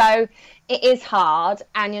also it is hard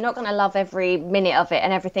and you're not going to love every minute of it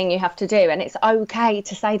and everything you have to do, and it's okay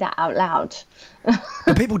to say that out loud.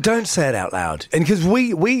 But people don't say it out loud, and because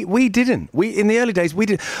we didn't. In the early days we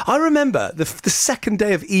did. I remember the second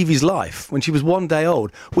day of Evie's life, when she was 1 day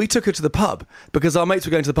old. We took her to the pub because our mates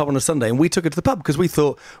were going to the pub on a Sunday, and we took her to the pub because we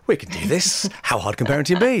thought we can do this. How hard can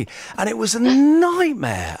parenting be? And it was a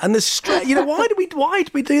nightmare. And the stress. Why do we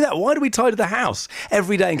do that? Why do we tidy the house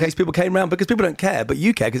every day in case people came round? Because people don't care, but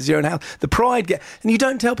you care because it's your own house. The pride and you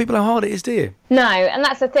don't tell people how hard it is, do you? No, and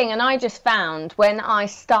that's the thing. And I just found when I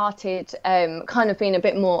started kind of being a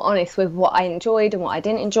bit more honest with what I enjoyed and what I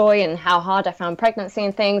didn't enjoy and how hard I found pregnancy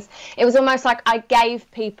and things, it was almost like I gave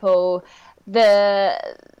people the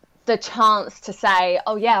chance to say,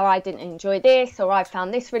 oh yeah, or I didn't enjoy this, or I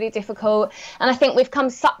found this really difficult. And I think we've come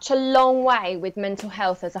such a long way with mental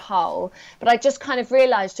health as a whole, but I just kind of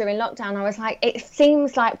realised during lockdown, I was like, it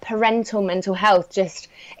seems like parental mental health just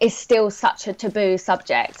is still such a taboo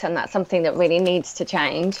subject, and that's something that really needs to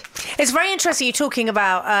change. It's very interesting you talking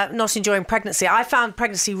about not enjoying pregnancy. I found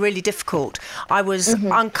pregnancy really difficult. I was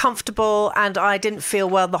uncomfortable and I didn't feel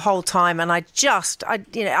well the whole time, and I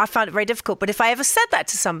found it very difficult. But if I ever said that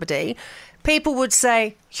to somebody, people would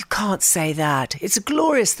say, you can't say that. It's a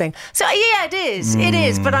glorious thing. So, yeah, it is. It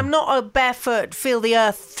is. But I'm not a barefoot, feel the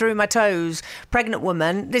earth through my toes pregnant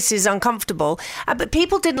woman. This is uncomfortable. But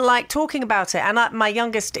people didn't like talking about it. And my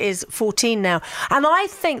youngest is 14 now. And I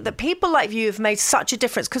think that people like you have made such a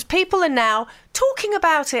difference, because people are now talking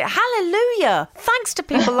about it. Hallelujah. Thanks to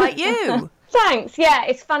people like you. Thanks. Yeah,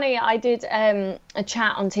 it's funny. I did a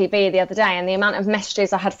chat on TV the other day, and the amount of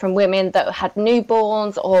messages I had from women that had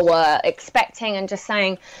newborns or were expecting and just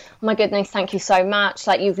saying, oh my goodness, thank you so much.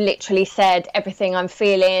 Like, you've literally said everything I'm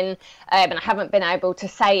feeling, and I haven't been able to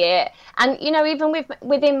say it. And, even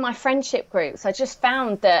within my friendship groups, I just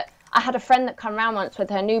found that I had a friend that come round once with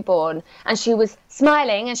her newborn, and she was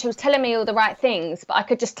smiling and she was telling me all the right things, but I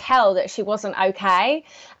could just tell that she wasn't okay.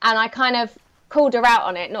 And I kind of called her out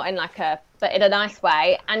on it, not in but in a nice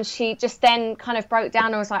way, and she just then kind of broke down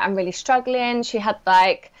and was like, I'm really struggling. She had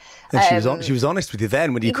she was honest with you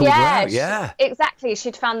then when you called her out. Yeah, exactly.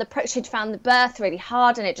 She'd found the birth really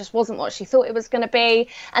hard, and it just wasn't what she thought it was going to be.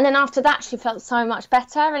 And then after that, she felt so much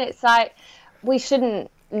better. And it's like, we shouldn't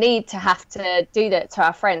need to have to do that to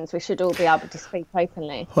our friends. We should all be able to speak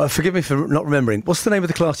openly. Well, forgive me for not remembering. What's the name of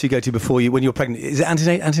the class you go to when you're pregnant? Is it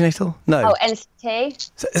antenatal? No. Oh,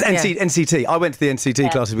 NCT. NCT. I went to the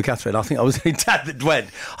NCT classes with Catherine. I think I was the only dad that went.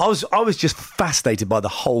 I was just fascinated by the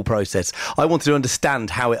whole process. I wanted to understand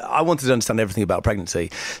everything about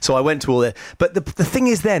pregnancy. So I went to all the. But the thing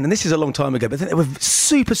is then, and this is a long time ago, but then they were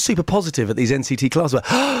super, super positive at these NCT classes.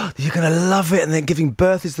 Where, you're going to love it, and then giving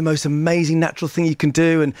birth is the most amazing natural thing you can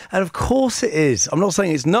do. And of course it is. I'm not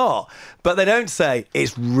saying it's not, but they don't say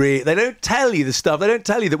it's real. They don't tell you the stuff. They don't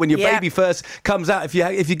tell you that when your baby first comes out, if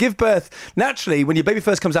you give birth naturally, when your baby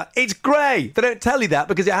first comes out, it's grey. They don't tell you that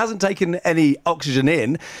because it hasn't taken any oxygen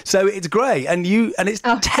in, so it's grey, and it's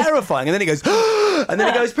terrifying. And then it goes, and then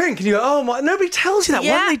it goes pink, and you go, oh my! Nobody tells you that.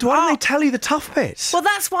 Yeah. Why don't they tell you the tough bits? Well,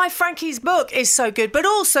 that's why Frankie's book is so good. But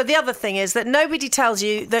also the other thing is that nobody tells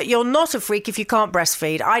you that you're not a freak if you can't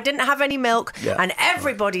breastfeed. I didn't have any milk, and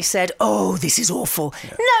everybody said, oh, this is awful.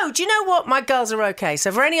 Yeah. No, do you know what? My girls are okay.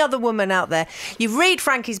 So for any other woman out there, you read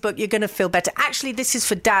Frankie's book, you're going to feel better. Actually, this is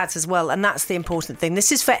for dads as well, and that's the important thing.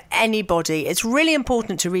 This is for anybody. It's really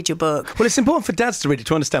important to read your book. Well, it's important for dads to read it,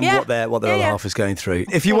 to understand what their other half is going through.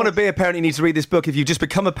 If you want to be a parent, you need to read this book. If you've just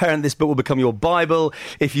become a parent, this book will become your Bible.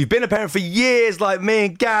 If you've been a parent for years, like me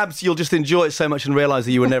and Gabs, you'll just enjoy it so much and realise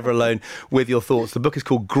that you were never alone with your thoughts. The book is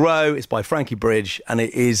called Grow. It's by Frankie Bridge, and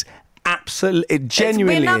it is absolutely, it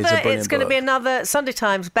genuinely is a brilliant book. It's going to be another Sunday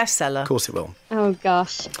Times bestseller. Of course it will. Oh,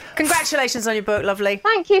 gosh. Congratulations on your book, lovely.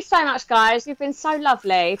 Thank you so much, guys. You've been so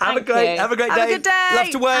lovely. Have a great day. Have a good day. Love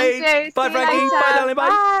to Wade. Bye, Frankie. Bye, darling.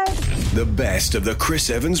 Bye. The best of the Chris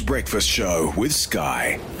Evans Breakfast Show with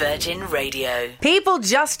Sky. Virgin Radio. People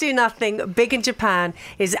Just Do Nothing, big in Japan,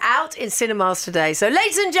 is out in cinemas today. So,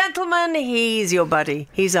 ladies and gentlemen, he's your buddy.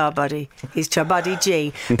 He's our buddy. He's Chabuddy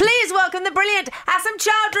G. Please welcome the brilliant Assam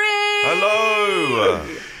Chowdhury.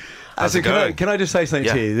 Hello. How's it going? Can I just say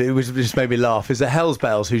something to you? It just made me laugh. Is that Hells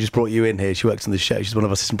Bells, who just brought you in here? She works on the show. She's one of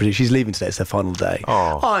our assistant producers. She's leaving today. It's her final day.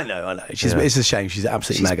 Oh, I know. It's a shame. She's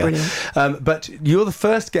absolutely mega. But you're the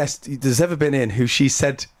first guest there's ever been in who she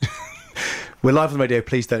said... We're live on the radio,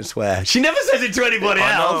 please don't swear. She never says it to anybody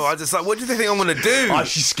else. I know, I just like, what do they think I'm going to do? Oh,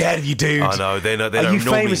 she's scared of you, dude. I know, they don't Are you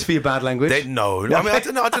normally... famous for your bad language? No. I mean, I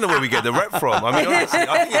don't know where we get the rep from. I mean, honestly,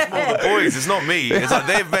 I think it's more the boys, it's not me. It's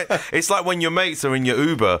like it's like when your mates are in your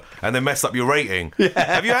Uber and they mess up your rating. Yeah.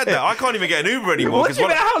 Have you had that? I can't even get an Uber anymore.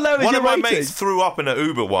 How low is one your of my rating? mates threw up in an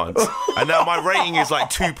Uber once, and now my rating is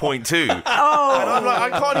like 2.2. Oh. And I'm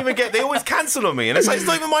like, I can't even get... They always cancel on me, and it's like, it's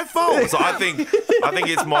not even my fault. So I think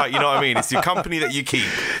it's my... You know what I mean? It's your company that you keep.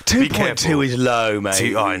 2.2 is low,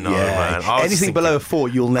 mate. I know, man. Anything below a 4,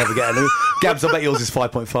 you'll never get any. Gabs, I bet yours is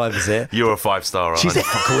 5.5, is it? You're a 5-star, She's aren't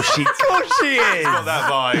you? Of course she is. Got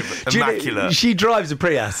that vibe. Immaculate. She drives a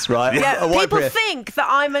Prius, right? Yeah, a white people Prius. think that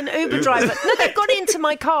I'm an Uber driver. No, they've got into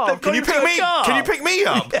my car. Can you pick me? Can you pick me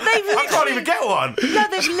up? I can't even get one. No,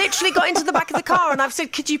 they've literally got into the back of the car, and I've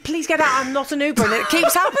said, "Could you please get out? I'm not an Uber," and it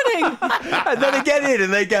keeps happening. And then they get in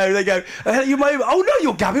and they go, "You're my Uber." Oh no,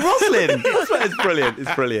 you're Gabby Roslin. It's brilliant.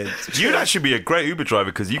 It's brilliant. You'd actually be a great Uber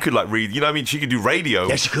driver because you could like read. You know what I mean? She could do radio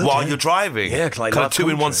while you're driving. Yeah, like kind of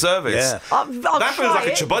 2-in-1 service. Yeah. That feels like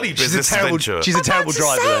a Chabuddy business venture. She's a terrible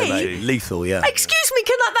driver, say, though, mate. Lethal, yeah. Excuse me,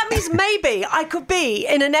 that means maybe I could be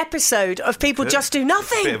in an episode of People Just Do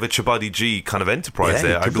Nothing. Bit of a Chabuddy G kind of enterprise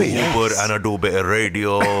there. I do Uber and I do a bit of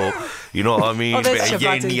radio. You know what I mean? Oh, a bit of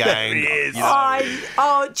yin yang.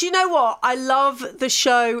 Do you know what? I love the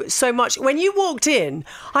show so much. When you walked in,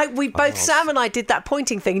 Sam and I did that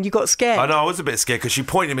pointing thing, and you got scared. I know, I was a bit scared because she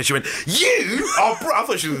pointed at me. She went, "You are." I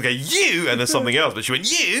thought she was going to go, "You," and then something else, but she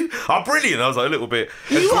went, "You are brilliant." I was like a little bit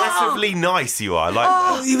aggressively nice. You are. I like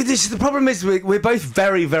that. The problem is we're both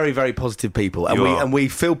very, very, very positive people, and we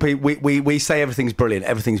feel we say everything's brilliant,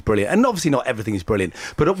 and obviously not everything is brilliant.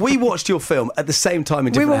 But we watched your film at the same time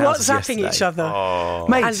in different houses yesterday. We were WhatsApping each other,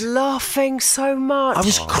 mate, and laughing so much. I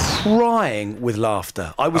was crying with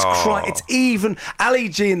laughter. I was crying. It's even Ali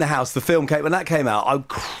G in the House. The film when that came out, I'm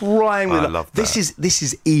crying with. I love that. This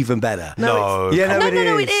is even better. No,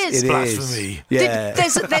 it is. It blasphemy. Yeah.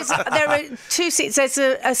 There are two scenes. There's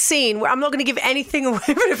a scene where I'm not going to give anything away,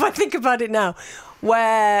 but if I think about it now,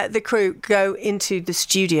 where the crew go into the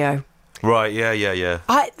studio. Right, yeah.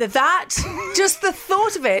 Just the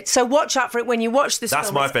thought of it. So watch out for it when you watch this film.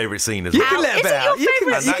 That's my favourite scene as You well. can let it out. Is it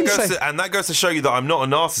your favourite? And that goes to show you that I'm not a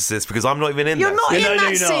narcotist because I'm not even in You're that. not scene. in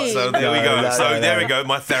that scene. So there we go. There we go.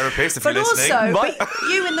 My therapist, if But you're listening. also,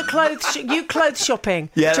 you in the clothes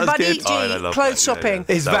shopping. Yeah, that's Chabuddy good. G, I love clothes that. shopping.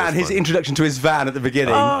 His van, his introduction to his van at the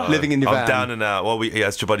beginning, living in your van. I'm down and out. Well,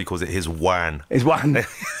 as Chabuddy calls it, his wan. His van.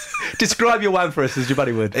 Describe your van for us as your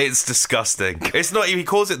buddy would. It's disgusting. It's not. He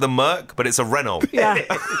calls it the Merc, but it's a Renault. Yeah.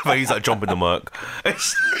 But he's like jumping the Merc.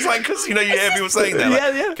 It's like because you hear people saying that.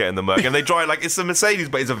 Like, getting the Merc, and they drive like it's a Mercedes,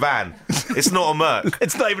 but it's a van. It's not a Merc.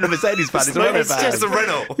 It's not even a Mercedes van. It's a Renault van. It's a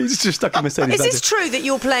Renault. He's just stuck in Mercedes. Is this true that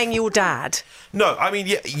you're playing your dad? No, I mean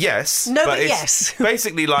yes. No, but it's yes.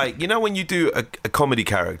 Basically, like when you do a comedy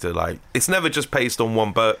character, like it's never just based on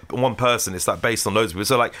one person. It's like based on loads of people.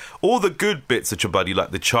 So like all the good bits of Chabuddy,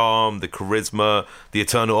 like the charm, the charisma, the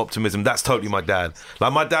eternal optimism. That's totally my dad.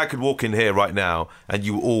 Like my dad could walk in here right now, and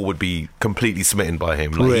you all would be completely smitten by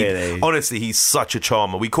him. Like, really? Honestly, he's such a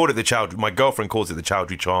charmer. We call it the Chowdhury. My girlfriend calls it the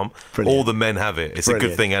Chowdhury charm. Brilliant. All the men have it. It's Brilliant. a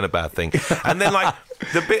good thing and a bad thing. And then like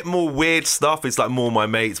the bit more weird stuff is like more my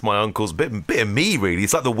mates, my uncles, bit of me really.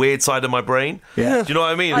 It's like the weird side of my brain. Yeah. Do you know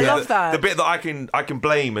what I mean? I love that. The bit that I can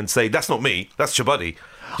blame and say that's not me. That's Chabuddy.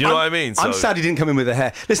 Do you know what I mean? I'm sad he didn't come in with the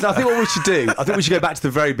hair. Listen, I think what we should do, I think we should go back to the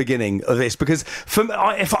very beginning of this because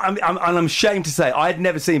I'm ashamed to say I had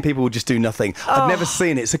never seen People Just Do Nothing. I've never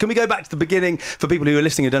seen it. So can we go back to the beginning for people who are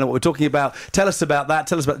listening who don't know what we're talking about? Tell us about that.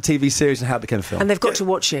 Tell us about the TV series and how it became a film. And they've got to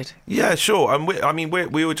watch it. Yeah, sure. And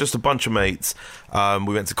we were just a bunch of mates.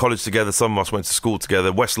 We went to college together. Some of us went to school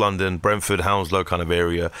together. West London, Brentford, Hounslow kind of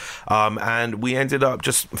area. And we ended up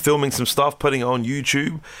just filming some stuff, putting it on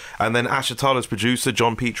YouTube. And then Asha Tyler's producer,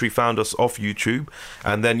 John Petrie found us off YouTube,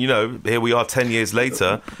 and then, here we are 10 years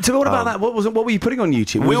later. So what about that? What were you putting on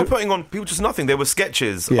YouTube? We were putting on people just nothing. There were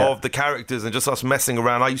sketches of the characters and just us messing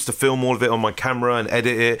around. I used to film all of it on my camera and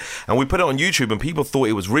edit it, and we put it on YouTube, and people thought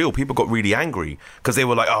it was real. People got really angry because they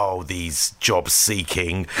were like, "Oh, these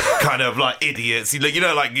job-seeking kind of like idiots,"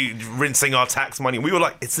 like rinsing our tax money. We were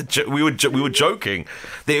like, we were joking.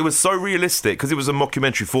 That it was so realistic because it was a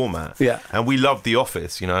mockumentary format. Yeah, and we loved The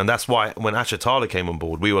Office, and that's why when Asher Tyler came on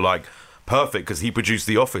board, we were like, perfect, because he produced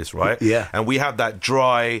The Office, right? Yeah, and we have that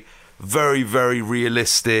dry, very, very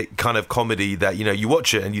realistic kind of comedy that, you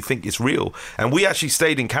watch it and you think it's real. And we actually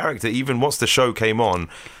stayed in character even once the show came on.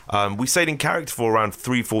 We stayed in character for around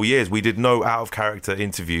 3-4 years. We did no out-of-character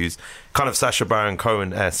interviews, kind of Sacha Baron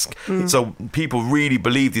Cohen-esque. So people really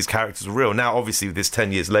believed these characters were real. Now, obviously, this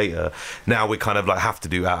 10 years later, now we kind of like have to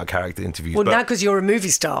do out-of-character interviews. Well, now because you're a movie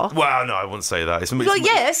star. Well, no, I wouldn't say that. Yes. It's a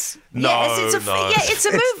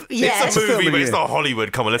movie. It's a movie, but it's not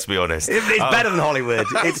Hollywood. Come on, let's be honest. It's better than Hollywood.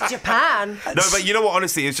 It's Japan. No, but you know what?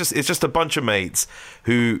 Honestly, it's just a bunch of mates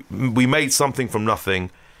who we made something from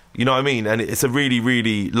nothing. You know what I mean? And it's a really,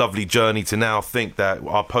 really lovely journey to now think that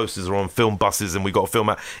our posters are on film buses and we got to film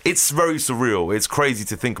out. It's very surreal. It's crazy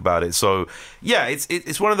to think about it. So, yeah,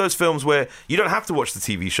 it's one of those films where you don't have to watch the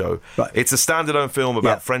TV show. Right. It's a standalone film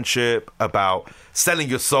about friendship, about selling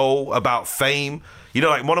your soul, about fame.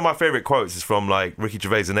 Like one of my favourite quotes is from like Ricky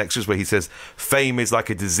Gervais in Extras, where he says, "Fame is like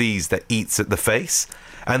a disease that eats at the face."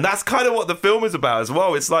 And that's kind of what the film is about as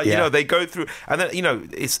well. It's like, they go through, and then,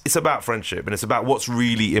 it's about friendship and it's about what's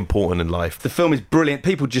really important in life. The film is brilliant.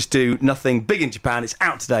 People just do nothing. Big in Japan. It's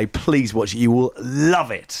out today. Please watch it. You will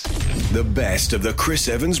love it. The best of the Chris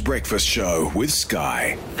Evans Breakfast Show with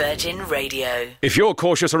Sky. Virgin Radio. If you're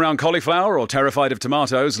cautious around cauliflower or terrified of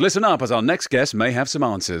tomatoes, listen up as our next guest may have some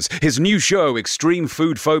answers. His new show, Extreme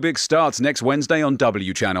Food Phobic, starts next Wednesday on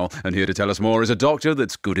W Channel. And here to tell us more is a doctor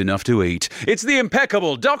that's good enough to eat. It's the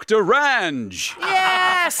impeccable Dr. Ranj.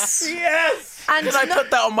 Yes! Yes! And can I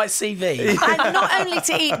put that on my CV? And not only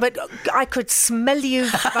to eat, but I could smell you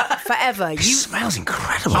forever. It smells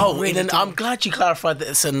incredible. I'm glad you clarified that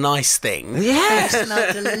it's a nice thing. Yes, you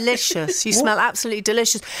smell delicious. You smell absolutely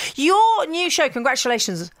delicious. Your new show,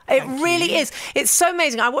 congratulations. It really is. It's so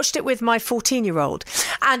amazing. I watched it with my 14-year-old,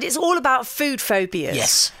 and it's all about food phobias.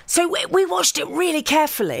 Yes. So we watched it really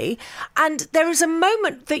carefully, and there is a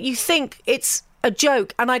moment that you think it's a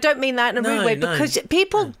joke, and I don't mean that in a rude way, because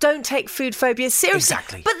people don't take food phobia seriously.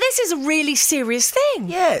 Exactly. But this is a really serious thing.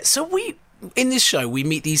 Yeah, so in this show, we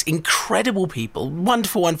meet these incredible people,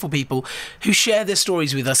 wonderful, wonderful people who share their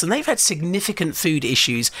stories with us, and they've had significant food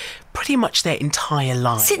issues pretty much their entire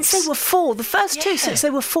lives. Since they were 4. The first two, since they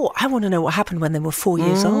were 4. I want to know what happened when they were 4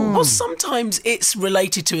 years old. Well, sometimes it's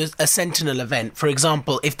related to a sentinel event. For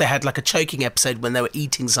example, if they had like a choking episode when they were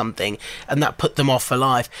eating something and that put them off for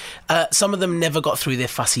life. Some of them never got through their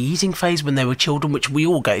fussy eating phase when they were children, which we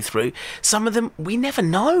all go through. Some of them, we never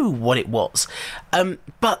know what it was.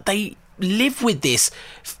 But they live with this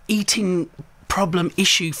eating problem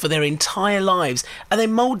issue for their entire lives, and they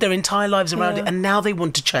mould their entire lives around it, and now they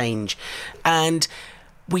want to change. And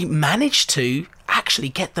we managed to actually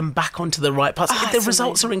get them back onto the right path. The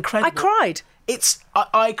results are incredible. I cried.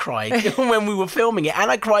 I cried when we were filming it, and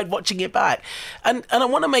I cried watching it back. And I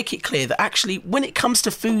want to make it clear that actually, when it comes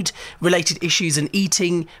to food-related issues and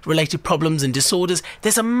eating-related problems and disorders,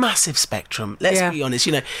 there's a massive spectrum. Let's be honest.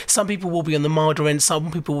 Some people will be on the milder end, some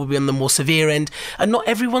people will be on the more severe end, and not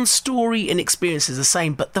everyone's story and experience is the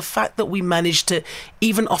same. But the fact that we managed to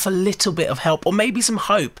even offer a little bit of help, or maybe some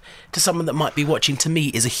hope to someone that might be watching, to me,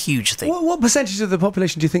 is a huge thing. What percentage of the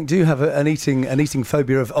population do you think do have an eating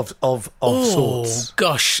phobia of sorts? Oh,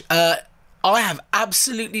 gosh. I have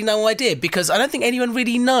absolutely no idea, because I don't think anyone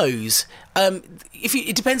really knows.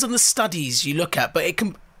 It depends on the studies you look at, but it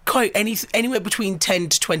can quote anywhere between 10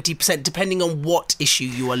 to 20%, depending on what issue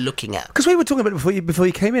you are looking at. Because we were talking about it before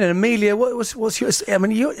you came in, and Amelia, what's yours? I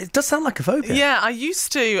mean, it does sound like a phobia. Yeah, I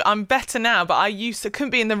used to. I'm better now, but I couldn't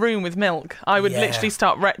be in the room with milk. I would literally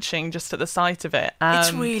start retching just at the sight of it.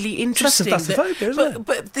 It's really interesting. That's a phobia, isn't it?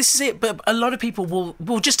 But this is it. But a lot of people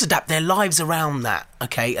will just adapt their lives around that,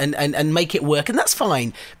 okay, and make it work, and that's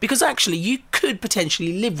fine, because actually you could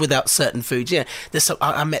potentially live without certain foods. Yeah,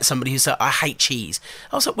 I met somebody who said, "I hate cheese."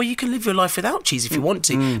 I was like, well, you can live your life without cheese if you want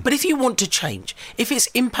to. But if you want to change, if it's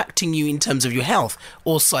impacting you in terms of your health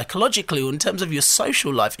or psychologically or in terms of your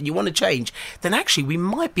social life and you want to change, then actually we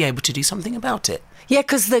might be able to do something about it. Yeah,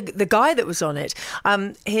 because the guy that was on it,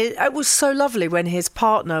 it was so lovely when his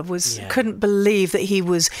partner couldn't believe that he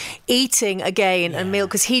was eating again a meal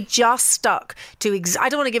because he just stuck to. I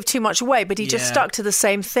don't want to give too much away, but he just stuck to the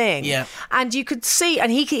same thing. Yeah, and you could see,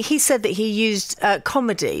 and he said that he used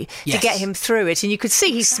comedy to get him through it, and you could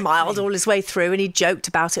see he smiled all his way through and he joked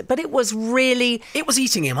about it, but it was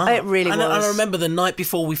eating him up. It really was. I remember the night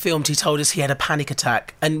before we filmed, he told us he had a panic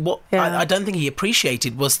attack, and what I don't think he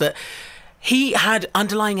appreciated was that he had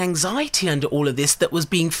underlying anxiety under all of this that was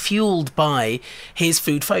being fueled by his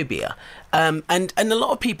food phobia. And a lot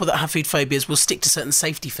of people that have food phobias will stick to certain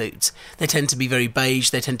safety foods. They tend to be very beige.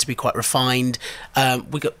 They tend to be quite refined.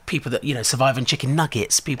 We've got people that, survive on chicken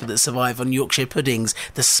nuggets, people that survive on Yorkshire puddings.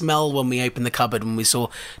 The smell when we opened the cupboard when we saw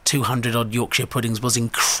 200-odd Yorkshire puddings was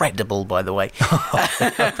incredible, by the way.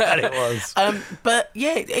 I bet it was. But,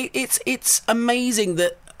 yeah, it's amazing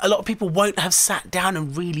that a lot of people won't have sat down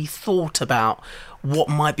and really thought about what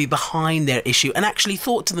might be behind their issue and actually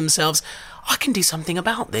thought to themselves, I can do something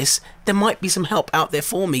about this. There might be some help out there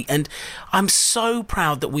for me. And I'm so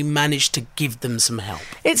proud that we managed to give them some help.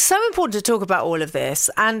 It's so important to talk about all of this,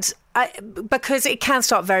 and because it can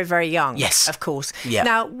start very, very young. Yes. Of course. Yeah.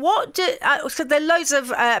 Now, so there are loads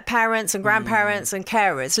of parents and grandparents and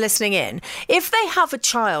carers listening in. If they have a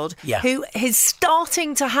child who is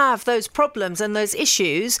starting to have those problems and those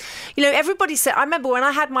issues, everybody said, I remember when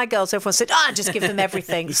I had my girls, everyone said, just give them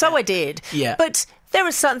everything. So I did. Yeah. But there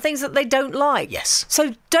are certain things that they don't like. Yes.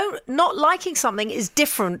 So not liking something is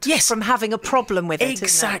different from having a problem with it.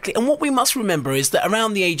 Exactly. And what we must remember is that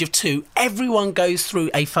around the age of 2, everyone goes through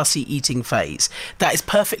a fussy eating phase. That is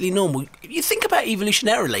perfectly normal. You think about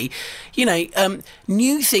evolutionarily,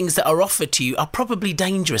 new things that are offered to you are probably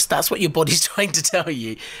dangerous. That's what your body's trying to tell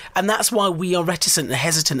you. And that's why we are reticent and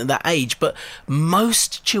hesitant at that age. But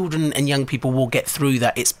most children and young people will get through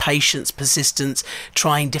that. It's patience, persistence,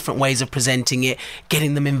 trying different ways of presenting it,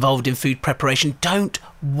 getting them involved in food preparation. Don't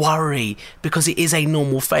worry, because it is a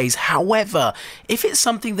normal phase. However, if it's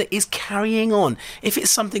something that is carrying on, if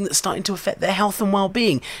it's something that's starting to affect their health and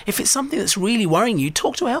well-being, if it's something that's really worrying you,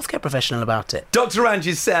 talk to a healthcare professional about it. Dr.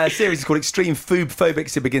 Ranj's series is called Extreme Food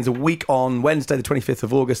Phobics. It begins a week on Wednesday, the 25th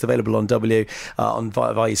of August, available on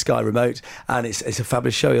via your Sky Remote, and it's a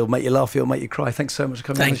fabulous show. It'll make you laugh, it'll make you cry. Thanks so much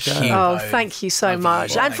for coming on the show. Thank you so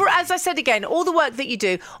much. And as I said again, all the work that you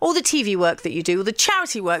do, all the TV work that you do, all the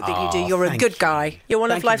charity work that you do, you're a good guy. You're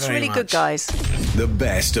one of life's really good guys. The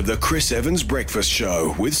best of the Chris Evans Breakfast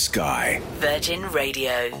Show with Sky. Virgin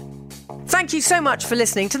Radio. Thank you so much for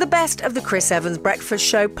listening to the best of the Chris Evans Breakfast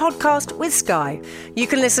Show podcast with Sky. You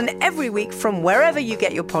can listen every week from wherever you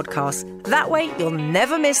get your podcasts. That way, you'll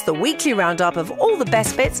never miss the weekly roundup of all the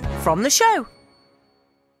best bits from the show.